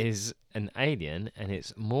or that is an alien, and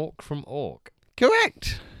it's Mork from Ork.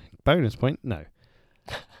 Correct. Bonus point. No.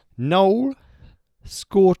 Noel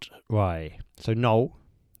Skortrai. So Noel.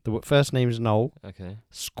 The first name is Noel. Okay.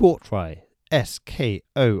 Skortrai. Skortry.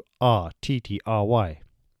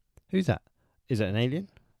 Who's that? Is it an alien?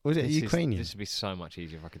 Or is it a Ukrainian? This would be so much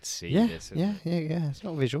easier if I could see yeah, this. yeah. It's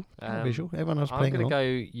not visual. Not visual. Everyone else I'm playing going to along.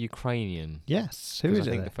 go Ukrainian. Yes. Who 'cause is I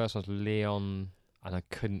it? think the first one's Leon, and I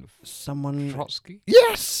couldn't. Someone. Trotsky?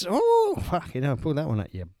 Yes! Oh, fucking hell. Pull that one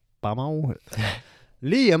out, you bumhole.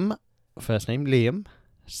 Liam. First name, Liam.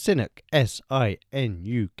 Sinuk. Sinuk.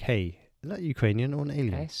 Is that Ukrainian or an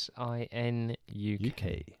alien? Sinuk.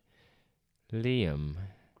 UK. Liam.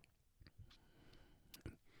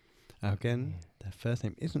 Again, the first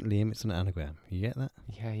name isn't Liam, it's an anagram. You get that?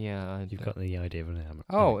 Yeah. You've got the idea of an anagram.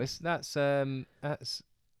 Oh, that's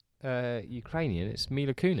Ukrainian. It's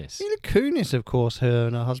Mila Kunis. Mila Kunis, of course, her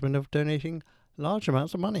and her husband are donating large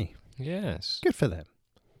amounts of money. Yes. Good for them.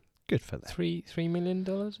 Good for them. $3 million,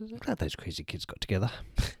 is it? Glad those crazy kids got together.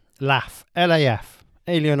 LAF. LAF.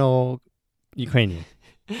 Alien or Ukrainian?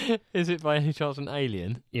 Is it by any chance an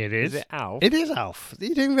alien? It Is it Alf? It is Alf.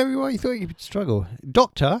 You're doing very well. You thought you would struggle.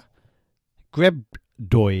 Dr.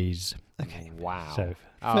 Grebdois. Okay. Wow. So,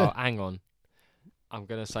 hang on. I'm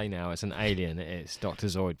going to say now it's an alien. It's Dr.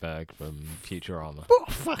 Zoidberg from Futurama. oh,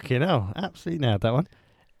 fucking hell. Absolutely nailed that one.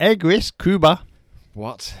 Egris Kuba.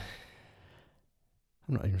 What?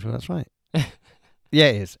 I'm not even sure that's right. Yeah,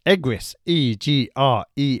 it is. Egris. Egreis.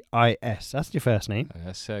 That's your first name.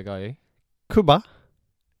 Sergei. Kuba.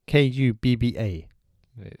 Kubba.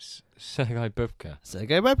 It's Sergei Bubka.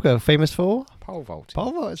 Sergei Bubka, famous for Pole vaulting.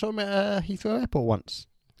 pole vault. I saw him at Heathrow Airport once.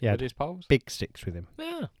 Yeah, With his poles? big sticks with him,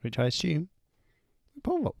 Yeah. which I assume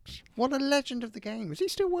pole vaults. What a legend of the game. Is he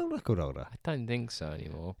still world record holder? I don't think so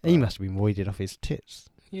anymore. He but- must have been voided off his tits.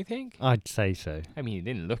 You think? I'd say so. I mean, you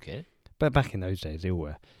didn't look it. But back in those days, they all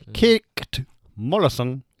were. Mm. Kicked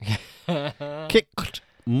Mollison. Kicked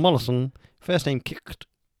Mollison. First name Kicked.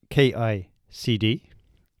 Kicd.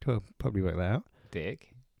 Could probably work that out.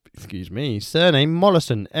 Dick. Excuse me. Surname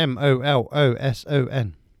Mollison.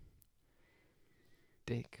 Molloson.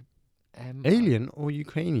 Dick. Alien or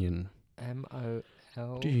Ukrainian?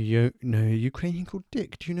 MOL. Do you know a Ukrainian called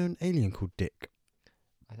Dick? Do you know an alien called Dick?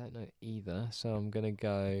 I don't know either, so I'm going to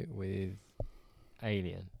go with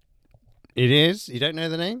alien. It is. You don't know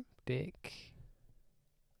the name? Dick.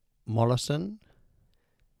 Mollison.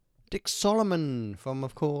 Dick Solomon from,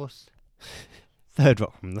 of course, Third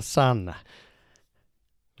Rock from the Sun.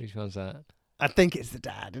 Which one's that? I think it's the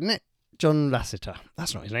dad, isn't it? John Lasseter.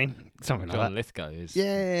 That's not his name. Something like John that. Lithgow is.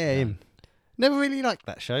 Yeah, him. Never really liked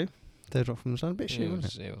that show. Third Rock from the Sun. A bit shit,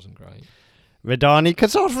 wasn't it? It wasn't great. Radani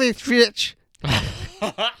Kosovich.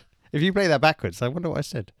 If you play that backwards, I wonder what I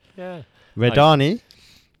said. Yeah. Radani.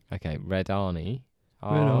 Okay, Redani.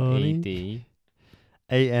 Redani.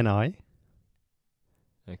 RED. ANI.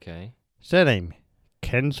 Okay. Surname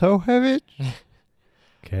Kensohovich.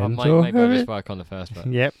 I might maybe I Kensohovich. misspoke on the first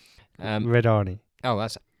one. Yep. Redani.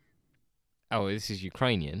 Redani. This is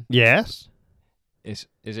Ukrainian. Yes. Is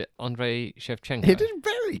it Andrei Shevchenko? It is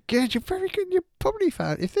very good. You're very good. You probably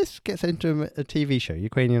found if this gets into a TV show,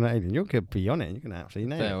 Ukrainian or alien, you're going to be on it. You're going to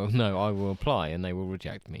absolutely nail it. No, I will apply and they will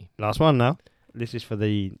reject me. Last one now. This is for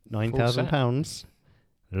the set. £9,000.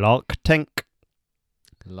 Lark Tank.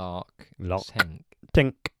 Lark. Lark. Tank.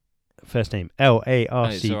 Tank. First name Oh, it's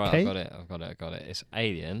alright, Larck. I've got it. It's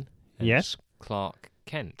Alien. And Yes. it's Clark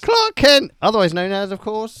Kent. Clark Kent, otherwise known as, of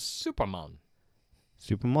course, Superman.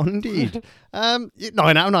 Superman indeed. 9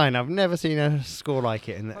 out of 9. I've never seen a score like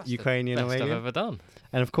it in the That's Ukrainian the or best I've alien. ever done.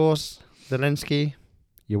 And of course, Zelensky,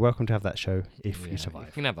 you're welcome to have that show if you You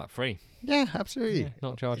survive. can have that free. Yeah, absolutely. Yeah,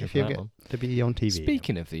 not charging If for you that get one. to be on TV.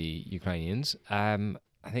 Speaking of the Ukrainians,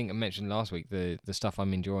 I think I mentioned last week the stuff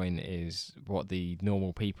I'm enjoying is what the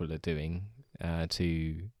normal people are doing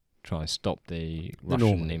to try and stop the Russian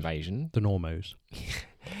normals. invasion. The Normos.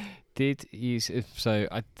 Did you? So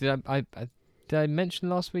did I mention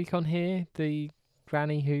last week on here the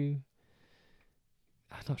granny who?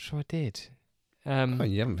 I'm not sure I did. Oh,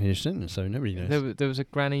 you haven't finished it, so nobody knows. There was a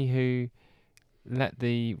granny who let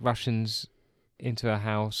the Russians into her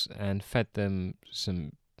house and fed them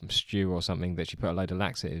some stew or something that she put a load of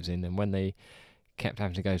laxatives in, and when they kept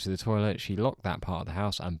having to go to the toilet, she locked that part of the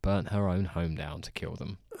house and burnt her own home down to kill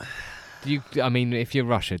them. I mean, if you're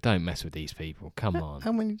Russia, don't mess with these people. Come on.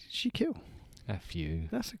 How many did she kill? A few.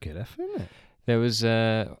 That's a good effort, isn't it? There was...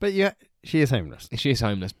 But yeah, she is homeless. She is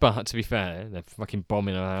homeless, but to be fair, they're fucking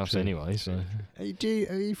bombing her house True, anyway, so... Are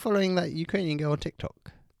you following that Ukrainian girl on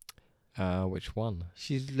TikTok? Which one?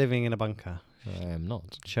 She's living in a bunker, I am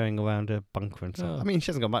not. showing around her bunker and stuff. Oh. I mean, she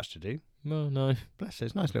hasn't got much to do. No. Bless her,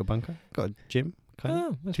 it's a nice little bunker. Got a gym, kind of.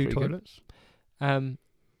 Oh, that's 2 pretty good. toilets.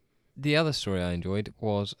 The other story I enjoyed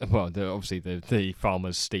was, obviously the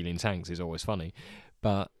farmers stealing tanks is always funny,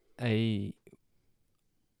 but a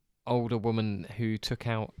older woman who took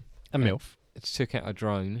out A MILF. a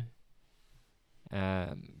drone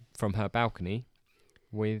from her balcony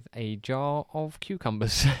with a jar of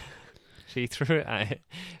cucumbers. She threw it at it,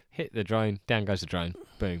 hit the drone, down goes the drone,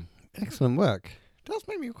 boom. Excellent work. Does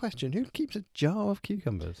make me a question. Who keeps a jar of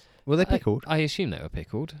cucumbers? Were they pickled? I assume they were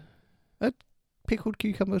pickled. Pickled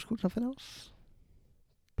cucumbers called something else?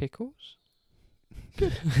 Pickles?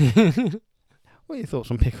 What are your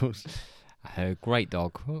thoughts on pickles? A great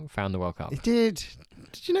dog found the World Cup. It did.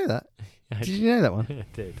 Did you know that? Did you know that one? I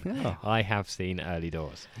did. Oh. I have seen Early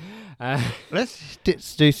Doors. Let's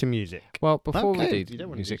do some music. Well, before Okay, we you do don't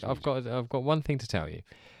wanna do music, some I've got one thing to tell you.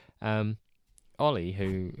 Ollie,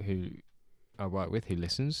 who I work with, who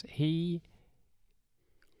listens, he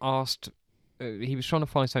asked. He was trying to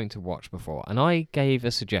find something to watch before, and I gave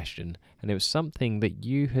a suggestion, and it was something that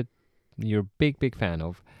you're a big fan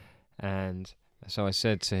of, and so I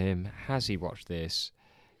said to him, "Has he watched this?"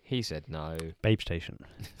 He said no. Babe Station.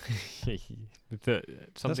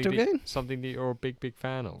 Something that you're a big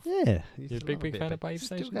fan of. Yeah. You're a big fan of Babe It's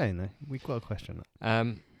Station? still going though. We've got a question.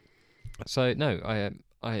 So no,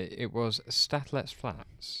 it was Statlet's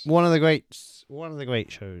Flats. One of the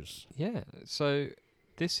great shows. Yeah. So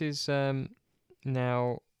this is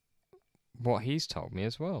now what he's told me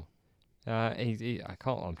as well. I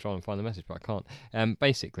can't. I'm trying to find the message, but I can't.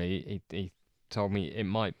 Basically, he told me it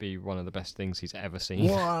might be one of the best things he's ever seen.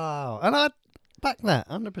 Wow. And I'd back that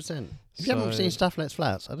 100%. If you haven't So- seen Statlet's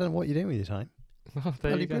Flats, I don't know what you're doing with your time. Well,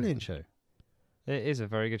 there you go. Brilliant show. It is a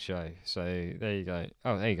very good show. So there you go.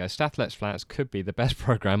 Oh, there you go. Statlet's Flats could be the best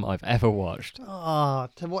program I've ever watched. To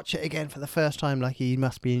watch it again for the first time, like he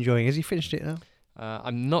must be enjoying. Has he finished it now?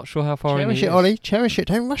 I'm not sure how far in Cherish he it, is. Ollie. Cherish it.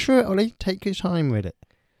 Don't rush through it, Ollie. Take your time with it.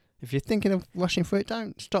 If you're thinking of rushing through it,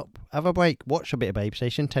 don't stop. Have a break. Watch a bit of Babe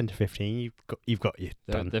Station. 10 to 15. You've got you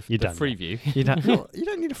done. The You're done. freeview. You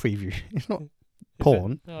don't need a freeview. It's not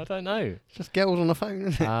porn. No, I don't know. It's just girls on the phone,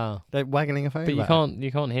 isn't it? Ah, They're waggling a phone. but about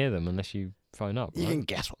you can't hear them unless you phone up. it. You right? can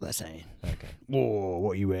guess what they're saying. Okay. Whoa,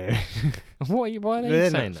 what are you wearing? Why are they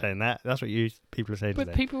They're saying not that? saying that. That's what people are saying But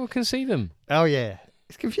today. people can see them. Oh, yeah.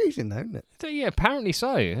 It's confusing, though, isn't it? So, yeah, apparently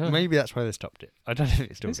so. Huh? Maybe that's why they stopped it. I don't know if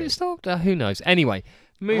it's still Is going. it stopped? Who knows? Anyway,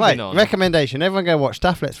 moving Right, on. recommendation. Everyone go watch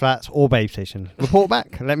Statlet's Flats or Babe Station. Report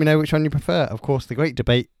back. Let me know which one you prefer. Of course, the great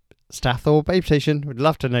debate, Stath or Babe Station. Would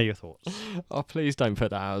love to know your thoughts. Oh, please don't put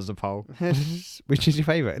that out as a poll. Which is your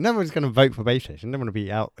favourite? No one's going to vote for Babe Station. They don't want to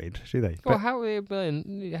be outraged, do they? Well,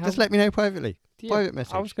 But just let me know privately. Private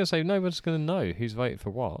message. I was going to say, no one's going to know who's voted for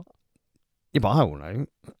what. Yeah, but I will know.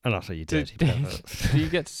 And I'll say you dirty perverts. Do you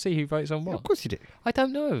get to see who votes on Of what? course you do. I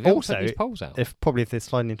don't know. They all Also, put these polls out. If they're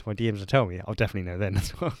sliding into my DMs and tell me, I'll definitely know then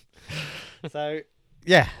as well. So,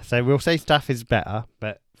 yeah. So we'll say Staff is better,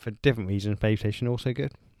 but for different reasons, Babe Station also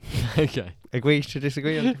good. Okay. Agree to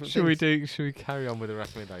disagree on different things. Should we carry on with the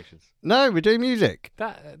recommendations? No, we're doing music.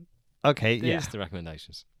 That Okay, is yeah. the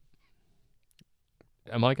recommendations.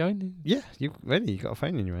 Am I going? Yeah, you ready? You got a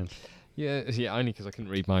phone in your hand. Yeah, only because I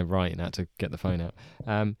couldn't read my writing out to get the phone out.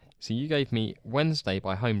 So you gave me Wednesday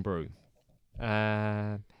by Homebrew.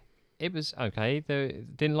 It was okay. They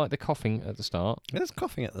didn't like the coughing at the start. There's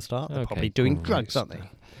coughing at the start. They're Okay, probably doing great drugs, aren't they?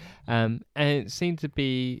 stuff. And it seemed to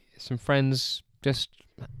be some friends just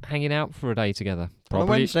hanging out for a day together. On a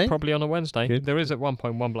Wednesday? Probably on a Wednesday. Good. There is at one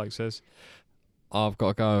point one bloke says, I've got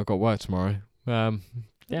to go, I've got work tomorrow.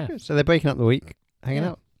 Yeah. Good. So they're breaking up the week, hanging Yeah.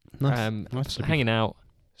 out. Nice. Nice to be Hanging out,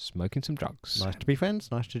 smoking some drugs. Nice to be friends.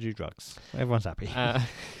 Nice to do drugs. Everyone's happy.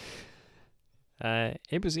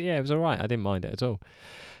 It was all right. I didn't mind it at all.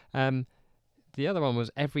 The other one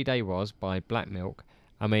was Everyday Was by Black Milk.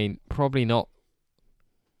 I mean, probably not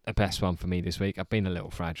the best one for me this week. I've been a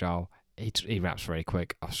little fragile. He raps very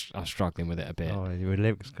quick. I was struggling with it a bit. Oh, you were a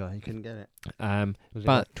lyrics guy. You couldn't get it. Was it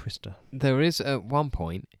but- like Twister? There is at one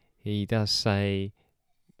point he does say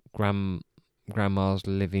grandma's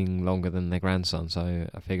living longer than their grandson, so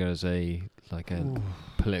I figure there's a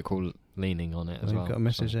political leaning on it as We've well. got a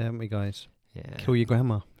message so, there, haven't we, guys? yeah. Kill your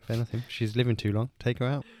grandma, if anything. She's living too long. Take her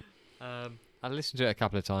out. I listened to it a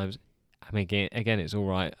couple of times. I mean, again, it's all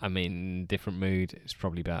right. I mean, different mood. It's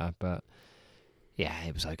probably better, but yeah,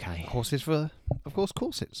 it was okay. Horses for, of course,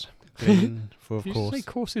 corsets. Green for, of Did course. you say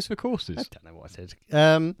courses for I courses? don't know what I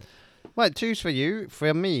said. Right, two's for you.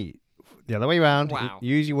 For me, the other way around. Wow.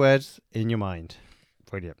 Use your words in your mind.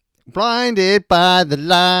 Brilliant. Blinded by the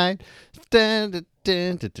light. A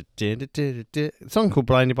song called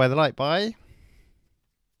Blinded by the Light by...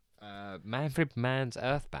 Manfred Mann's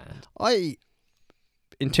Earth Band. I,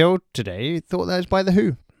 until today, thought that was by The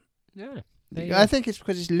Who. Yeah. I think it's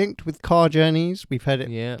because it's linked with car journeys. We've heard it.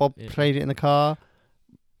 Yeah. Bob yeah. played it in the car.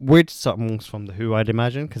 with songs from The Who, I'd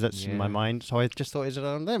imagine, because that's in my Yeah. mind. So I just thought, is it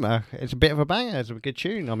on them? It's a bit of a banger. It's a good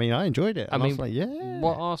tune. I mean, I enjoyed it. I And I mean, was like, yeah.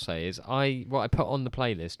 What I'll say is, what I put on the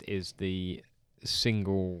playlist is the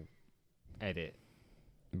single edit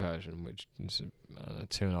version, which is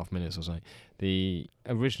 2.5 minutes or something. The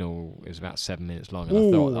original is about 7 minutes long, and I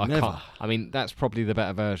Ooh, thought never. can't. I mean, that's probably the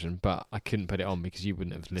better version, but I couldn't put it on because you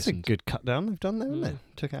wouldn't have It's a listened. good cut down they've done there, isn't Mm. it?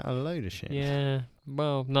 Took out a load of shit. Yeah.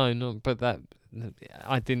 Well, no, but that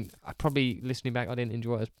I didn't. I probably listening back, I didn't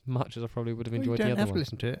enjoy it as much as I probably would have Well, you enjoyed don't the other have to one.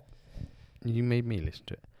 listen to it. You made me listen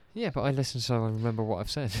to it. Yeah, but I listened so I remember what I've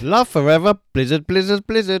said. Love Forever, Blizzard, Blizzard,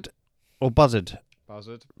 Blizzard. Or Buzzard.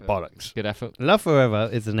 Buzzard. Bollocks. Good effort. Love Forever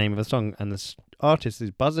is the name of the song, and the artist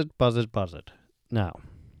is Buzzard, Buzzard, Buzzard. Now,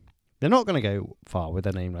 they're not going to go far with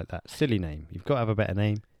a name like that. Silly name. You've got to have a better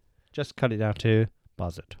name. Just cut it down to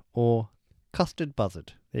Buzzard. Or Custard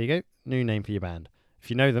Buzzard. There you go. New name for your band. If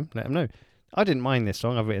you know them, let them know. I didn't mind this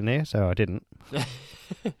song I've written here, so I didn't.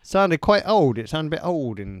 Sounded quite old. It sounded a bit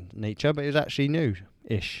old in nature, but it was actually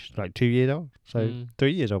new-ish. Like 2 years old. So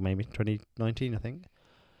 3 years old maybe. 2019, I think.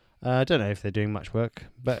 I don't know if they're doing much work,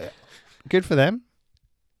 but good for them.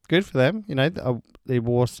 Good for them. You know, they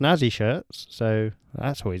wore snazzy shirts, so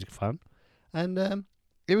that's always fun. And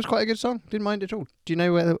it was quite a good song. Didn't mind it at all. Do you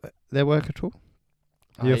know their work at all?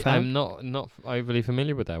 You a fan? I'm not overly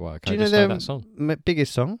familiar with their work. Do I you know just their know that song.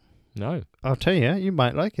 biggest song? No. I'll tell you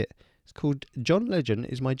might like it. It's called John Legend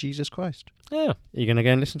Is My Jesus Christ. Yeah. Are you going to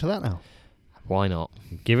go and listen to that now? Why not?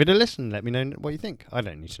 Give it a listen. Let me know what you think. I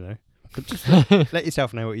don't need to know. But just let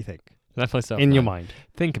yourself know what you think. Let myself In your know. mind.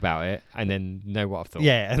 Think about it and then know what I've thought.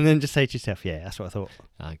 Yeah, and then just say to yourself, yeah, that's what I thought.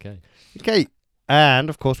 Okay. Okay. And,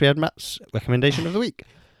 of course, we had Matt's recommendation of the week.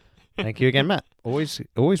 Thank you again, Matt. Always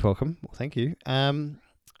welcome. Well, thank you. How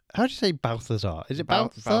do you say Balthazar? Is it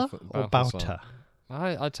Balthazar or Balthazar. Balta?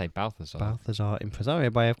 I'd say Balthazar. Balthazar Impresario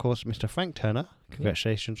by, of course, Mr. Frank Turner.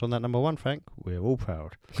 Congratulations on that number one, Frank. We're all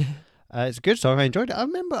proud. It's a good song. I enjoyed it.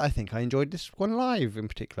 I think I enjoyed this one live in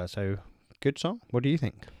particular. So, good song. What do you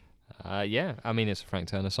think? Yeah, I mean, it's a Frank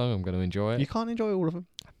Turner song. I'm going to enjoy it. You can't enjoy all of them.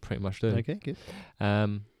 I pretty much do. Okay, good.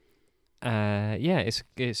 Yeah, it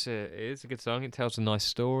is a good song. It tells a nice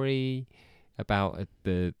story about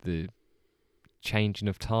the changing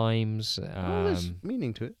of times. There's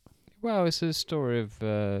meaning to it. Well, it's a story of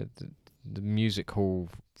the music hall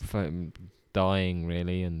dying,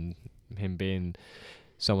 really, and him being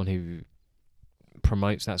someone who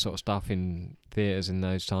promotes that sort of stuff in theatres in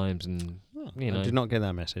those times, and you know. I did not get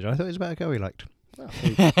that message. I thought it was about a girl he liked. Well,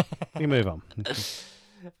 we move on.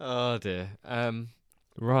 Oh dear.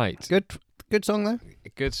 Right. Good song though.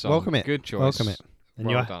 Good song. Welcome it. Good choice. Welcome it. And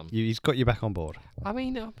Well done. He's got you back on board. I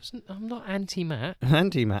mean, I'm not anti-Matt.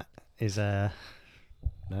 Anti-Matt is no,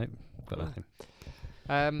 got nothing.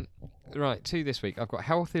 Right, two this week. I've got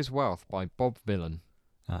Health is Wealth by Bob Vylan.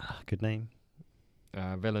 Good name.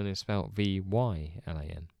 Vylan is spelled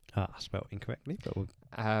Vylan. Spelled incorrectly, but we'll...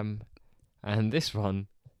 And this one,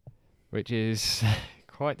 which is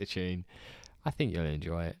quite the tune, I think you'll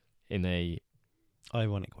enjoy it in a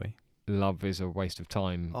ironic way. Love is a waste of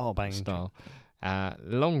time banging style.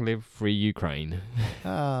 Long live free Ukraine.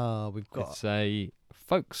 We've got... It's a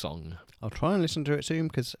folk song. I'll try and listen to it soon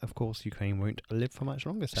because, of course, Ukraine won't live for much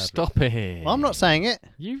longer, sadly. Stop it. Well, I'm not saying it.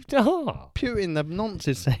 You are. Putin the nonce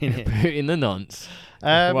is saying it. Putin the nonce.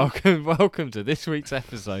 Welcome to this week's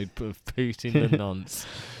episode of Putin the nonce.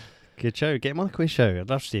 Good show. Get him on a quiz show. I'd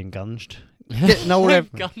love to see him gunged. Get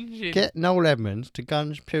Noel Edmonds to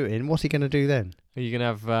gunge Putin. What's he going to do then? Are you going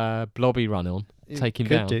to have Blobby run on? Take him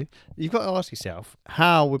Could down? do. You've got to ask yourself,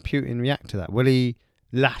 how would Putin react to that? Will he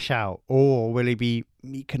lash out or will he be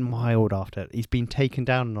meek and mild after he's been taken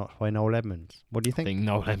down a notch by Noel Edmonds? What do you think? I think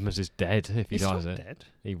Noel Edmonds is dead if he He's does not it. dead.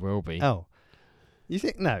 He will be. Oh. You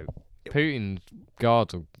think? No. Putin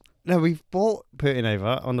guards will... No, we've brought Putin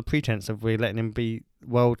over on the pretense of we're letting him be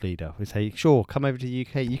world leader. We say, sure, come over to the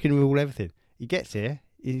UK, you can rule everything. He gets here,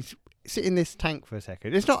 he's sit in this tank for a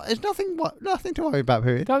second. It's nothing to worry about,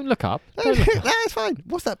 Putin. Don't look up. That's fine.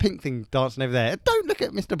 What's that pink thing dancing over there? Don't look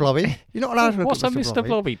at Mr. Blobby. You're not allowed to look What's at a Mr.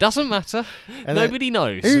 Blobby? Doesn't matter. And Nobody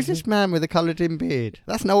knows. Who's this man with a coloured-in beard?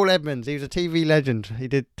 That's Noel Edmonds. He was a TV legend. He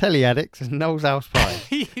did Telly Addicts and Noel's House Party.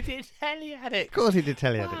 He did Telly Addicts. Of course he did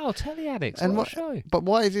Telly Addicts. Wow, Telly Addicts. And what a show. But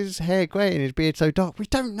why is his hair grey and his beard so dark? We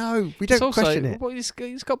don't know. We don't question it. Well, he's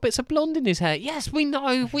got bits of blonde in his hair. Yes, we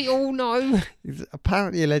know. We all know. He's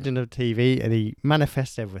apparently a legend of TV and he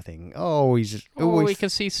manifests everything. Oh, he's always... he can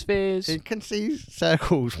see spheres. He can see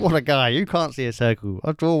circles. What a guy. You can't see a circle.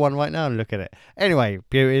 I'll draw one right now and look at it. Anyway,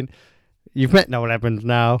 Putin, You've met Noel Edmonds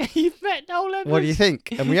now. You've met Noel Edmonds. What do you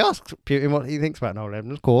think? And we asked Putin what he thinks about Noel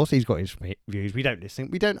Edmonds. Of course, he's got his views. We don't listen.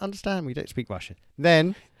 We don't understand. We don't speak Russian.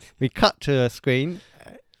 Then we cut to a screen,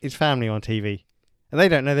 his family on TV. And they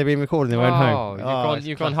don't know they're being recorded in their own home.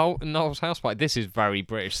 You've gone Noel's house party. This is very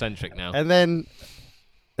British-centric now. And then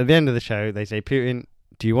at the end of the show, they say, Putin,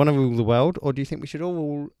 do you want to rule the world, or do you think we should all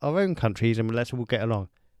rule our own countries and let's all get along?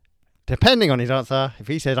 Depending on his answer, if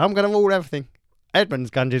he says, I'm going to rule everything, Edmonds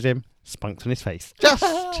gunges him, spunks on his face.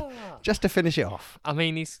 Just to finish it off. I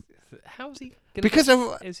mean, how's he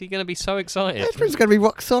gonna is he going to be so excited? Edmonds going to be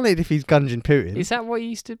rock solid if he's gunging Putin. Is that what he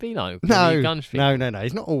used to be like? No.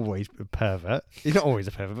 He's not always a pervert. He's not always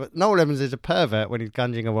a pervert. But Noel Edmonds is a pervert when he's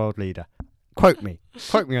gunging a world leader. Quote me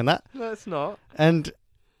on that. That's not. And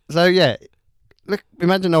so, yeah. Look,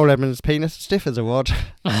 imagine Noel Edmonds' penis, stiff as a rod,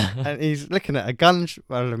 and he's looking at a gun,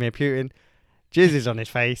 Vladimir Putin, jizzes on his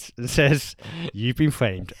face and says, you've been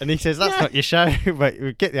framed. And he says, that's not your show, but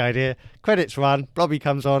you get the idea. Credits run, Blobby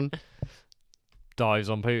comes on. Dives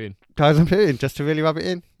on Putin. Just to really rub it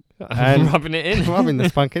in. And rubbing it in. Rubbing the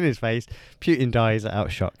spunk in his face. Putin dies out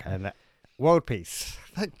of shock. And world peace.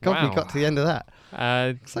 Thank God we got to the end of that.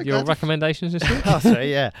 Your recommendations this week? Oh,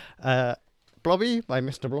 sorry, yeah. Blobby by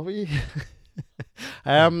Mr. Blobby.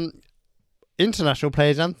 International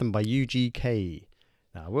Players Anthem by UGK.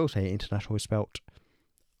 Now, I will say international is spelt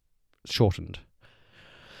shortened.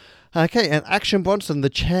 Okay, and Action Bronson, The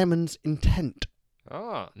Chairman's Intent.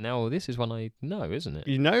 Now this is one I know, isn't it?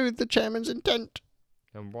 You know the Chairman's intent.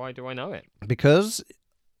 And why do I know it? Because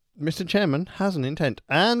Mr. Chairman has an intent.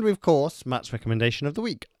 And, of course, Matt's recommendation of the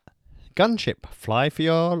week. Gunship, Fly for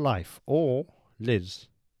Your Life, or Liz.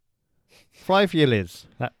 Fly for your Liz.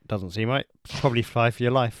 That doesn't seem right. Probably Fly for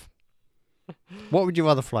Your Life. What would you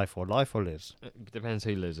rather fly for, life or Liz? It depends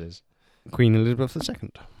who Liz is. Queen Elizabeth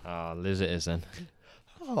II. Liz it is then.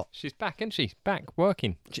 Oh, she's back, isn't she? Back,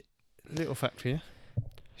 working. Little fact for you.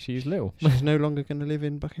 She's little. She's no longer going to live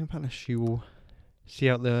in Buckingham Palace. She will see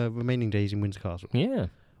out the remaining days in Windsor Castle. Yeah.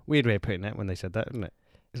 Weird way of putting that when they said that, isn't it?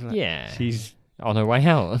 Yeah. She's on her way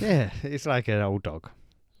out. Yeah, it's like an old dog.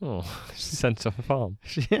 Oh, sent off a farm.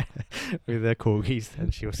 Yeah, with her corgis,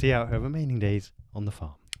 and she'll see out her remaining days on the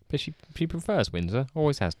farm. But she prefers Windsor,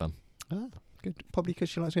 always has done. Ah, good. Probably because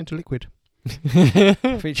she likes going to Liquid.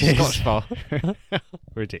 Scotch bar.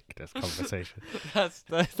 Ridiculous conversation.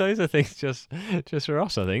 Those are things just for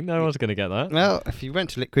us, I think. No one's going to get that. Well, if you went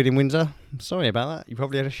to Liquid in Windsor, I'm sorry about that. You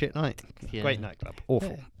probably had a shit night. Yeah. Great nightclub.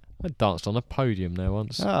 Awful. Yeah. I danced on a podium there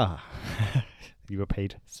once. You were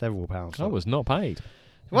paid several pounds. I was not paid.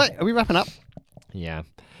 Right, are we wrapping up? Yeah.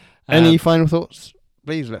 Any final thoughts?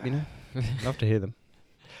 Please let me know. Love to hear them.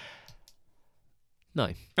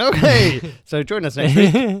 No. Okay, so join us next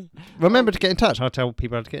week. Remember to get in touch. I'll tell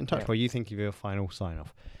people how to get in touch while you think of your final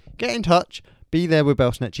sign-off. Get in touch. Be there with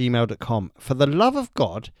belston@gmail.com. For the love of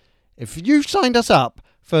God, if you've signed us up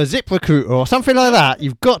for ZipRecruiter or something like that,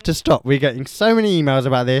 you've got to stop. We're getting so many emails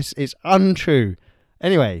about this. It's untrue.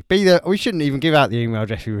 Anyway, be there. We shouldn't even give out the email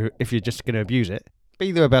address if you're just going to abuse it.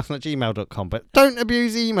 Be there with belston@gmail.com. But don't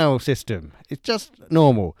abuse the email system. It's just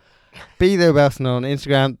normal. Be there with Belston on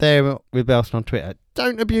Instagram, there with Belston on Twitter.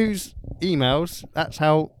 Don't abuse emails. That's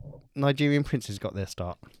how Nigerian princes got their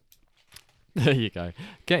start. There you go.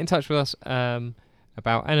 Get in touch with us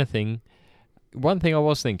about anything. One thing I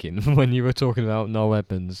was thinking when you were talking about Noel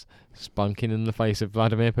Edmonds spunking in the face of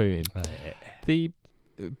Vladimir Putin, the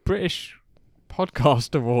British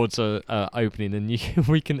Podcast Awards are opening, and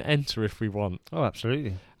we can enter if we want. Oh,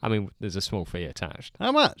 absolutely. I mean, there's a small fee attached.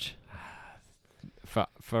 How much?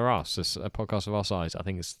 For us, a podcast of our size, I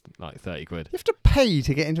think it's like 30 quid. You have to pay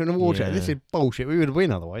to get into an award show. This is bullshit. We would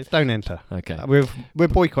win otherwise. Don't enter. Okay. We're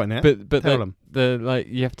boycotting it. But tell them.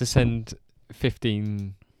 You have to send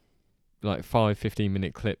 15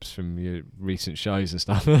 minute clips from your recent shows and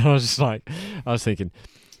stuff. And I was thinking,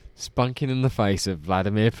 spunking in the face of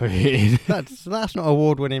Vladimir Putin. That's not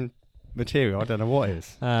award-winning material. I don't know what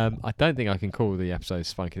is. I don't think I can call the episode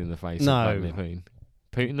 "Spunking in the Face" of Vladimir Putin.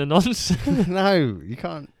 Putin the nonce? No, you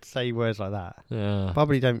can't say words like that. Yeah.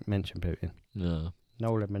 Probably don't mention Putin. No.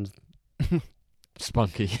 Noel Edmonds.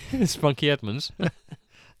 Spunky Edmonds.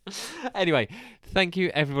 Anyway, thank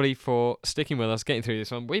you everybody for sticking with us, getting through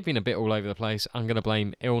this one. We've been a bit all over the place. I'm going to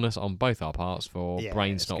blame illness on both our parts for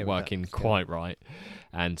brains not working quite right.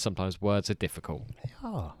 And sometimes words are difficult. They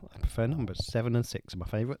are. I prefer numbers. 7 and 6 are my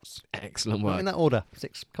favourites. Excellent work. Not in that order.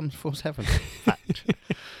 6 comes before 7. Fact.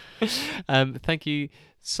 Thank you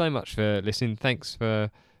so much for listening. Thanks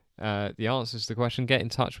for the answers to the question. Get in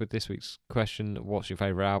touch with this week's question. What's your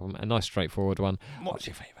favourite album? A nice straightforward one. What's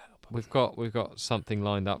your favourite album? we've got something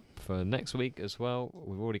lined up for next week as well.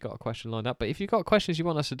 We've already got a question lined up. But if you've got questions you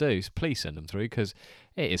want us to do, please send them through, because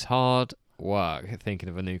it is hard work thinking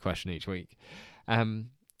of a new question each week. And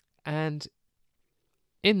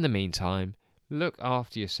in the meantime, look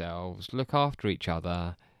after yourselves, look after each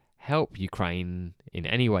other, help Ukraine in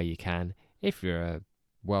any way you can. If you're a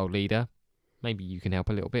world leader, maybe you can help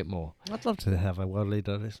a little bit more. I'd love to have a world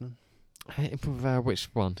leader listen. Which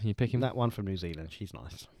one? Are you picking? That one from New Zealand. She's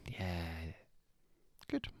nice. Yeah.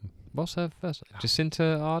 Good. What's her first?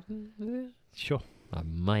 Jacinta Ardern? Sure. I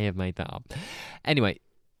may have made that up. Anyway,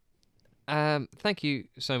 thank you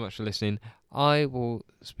so much for listening. I will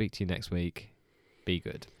speak to you next week. Be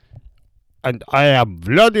good. And I am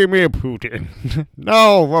Vladimir Putin.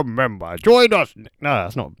 Now remember, join us. No,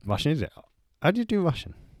 that's not Russian, is it? How do you do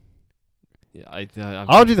Russian? Yeah,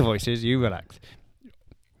 I'll do the voices. You relax.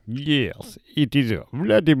 Yes, it is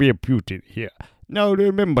Vladimir Putin here. Now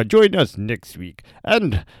remember, join us next week.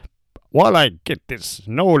 And while I get this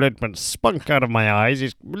Noel Edmonds spunk out of my eyes,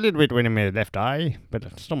 it's a little bit in my left eye, but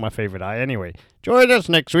it's not my favourite eye anyway. Join us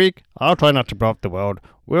next week. I'll try not to blow up the world.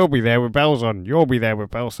 We'll be there with bells on. You'll be there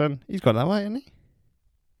with bells on. He's got that right, hasn't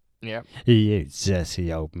he? Yeah. You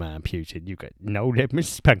dirty old man, Putin. You got Noel Edmonds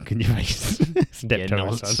spunk in your face. Step to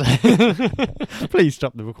my son. Please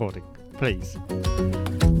stop the recording. Please.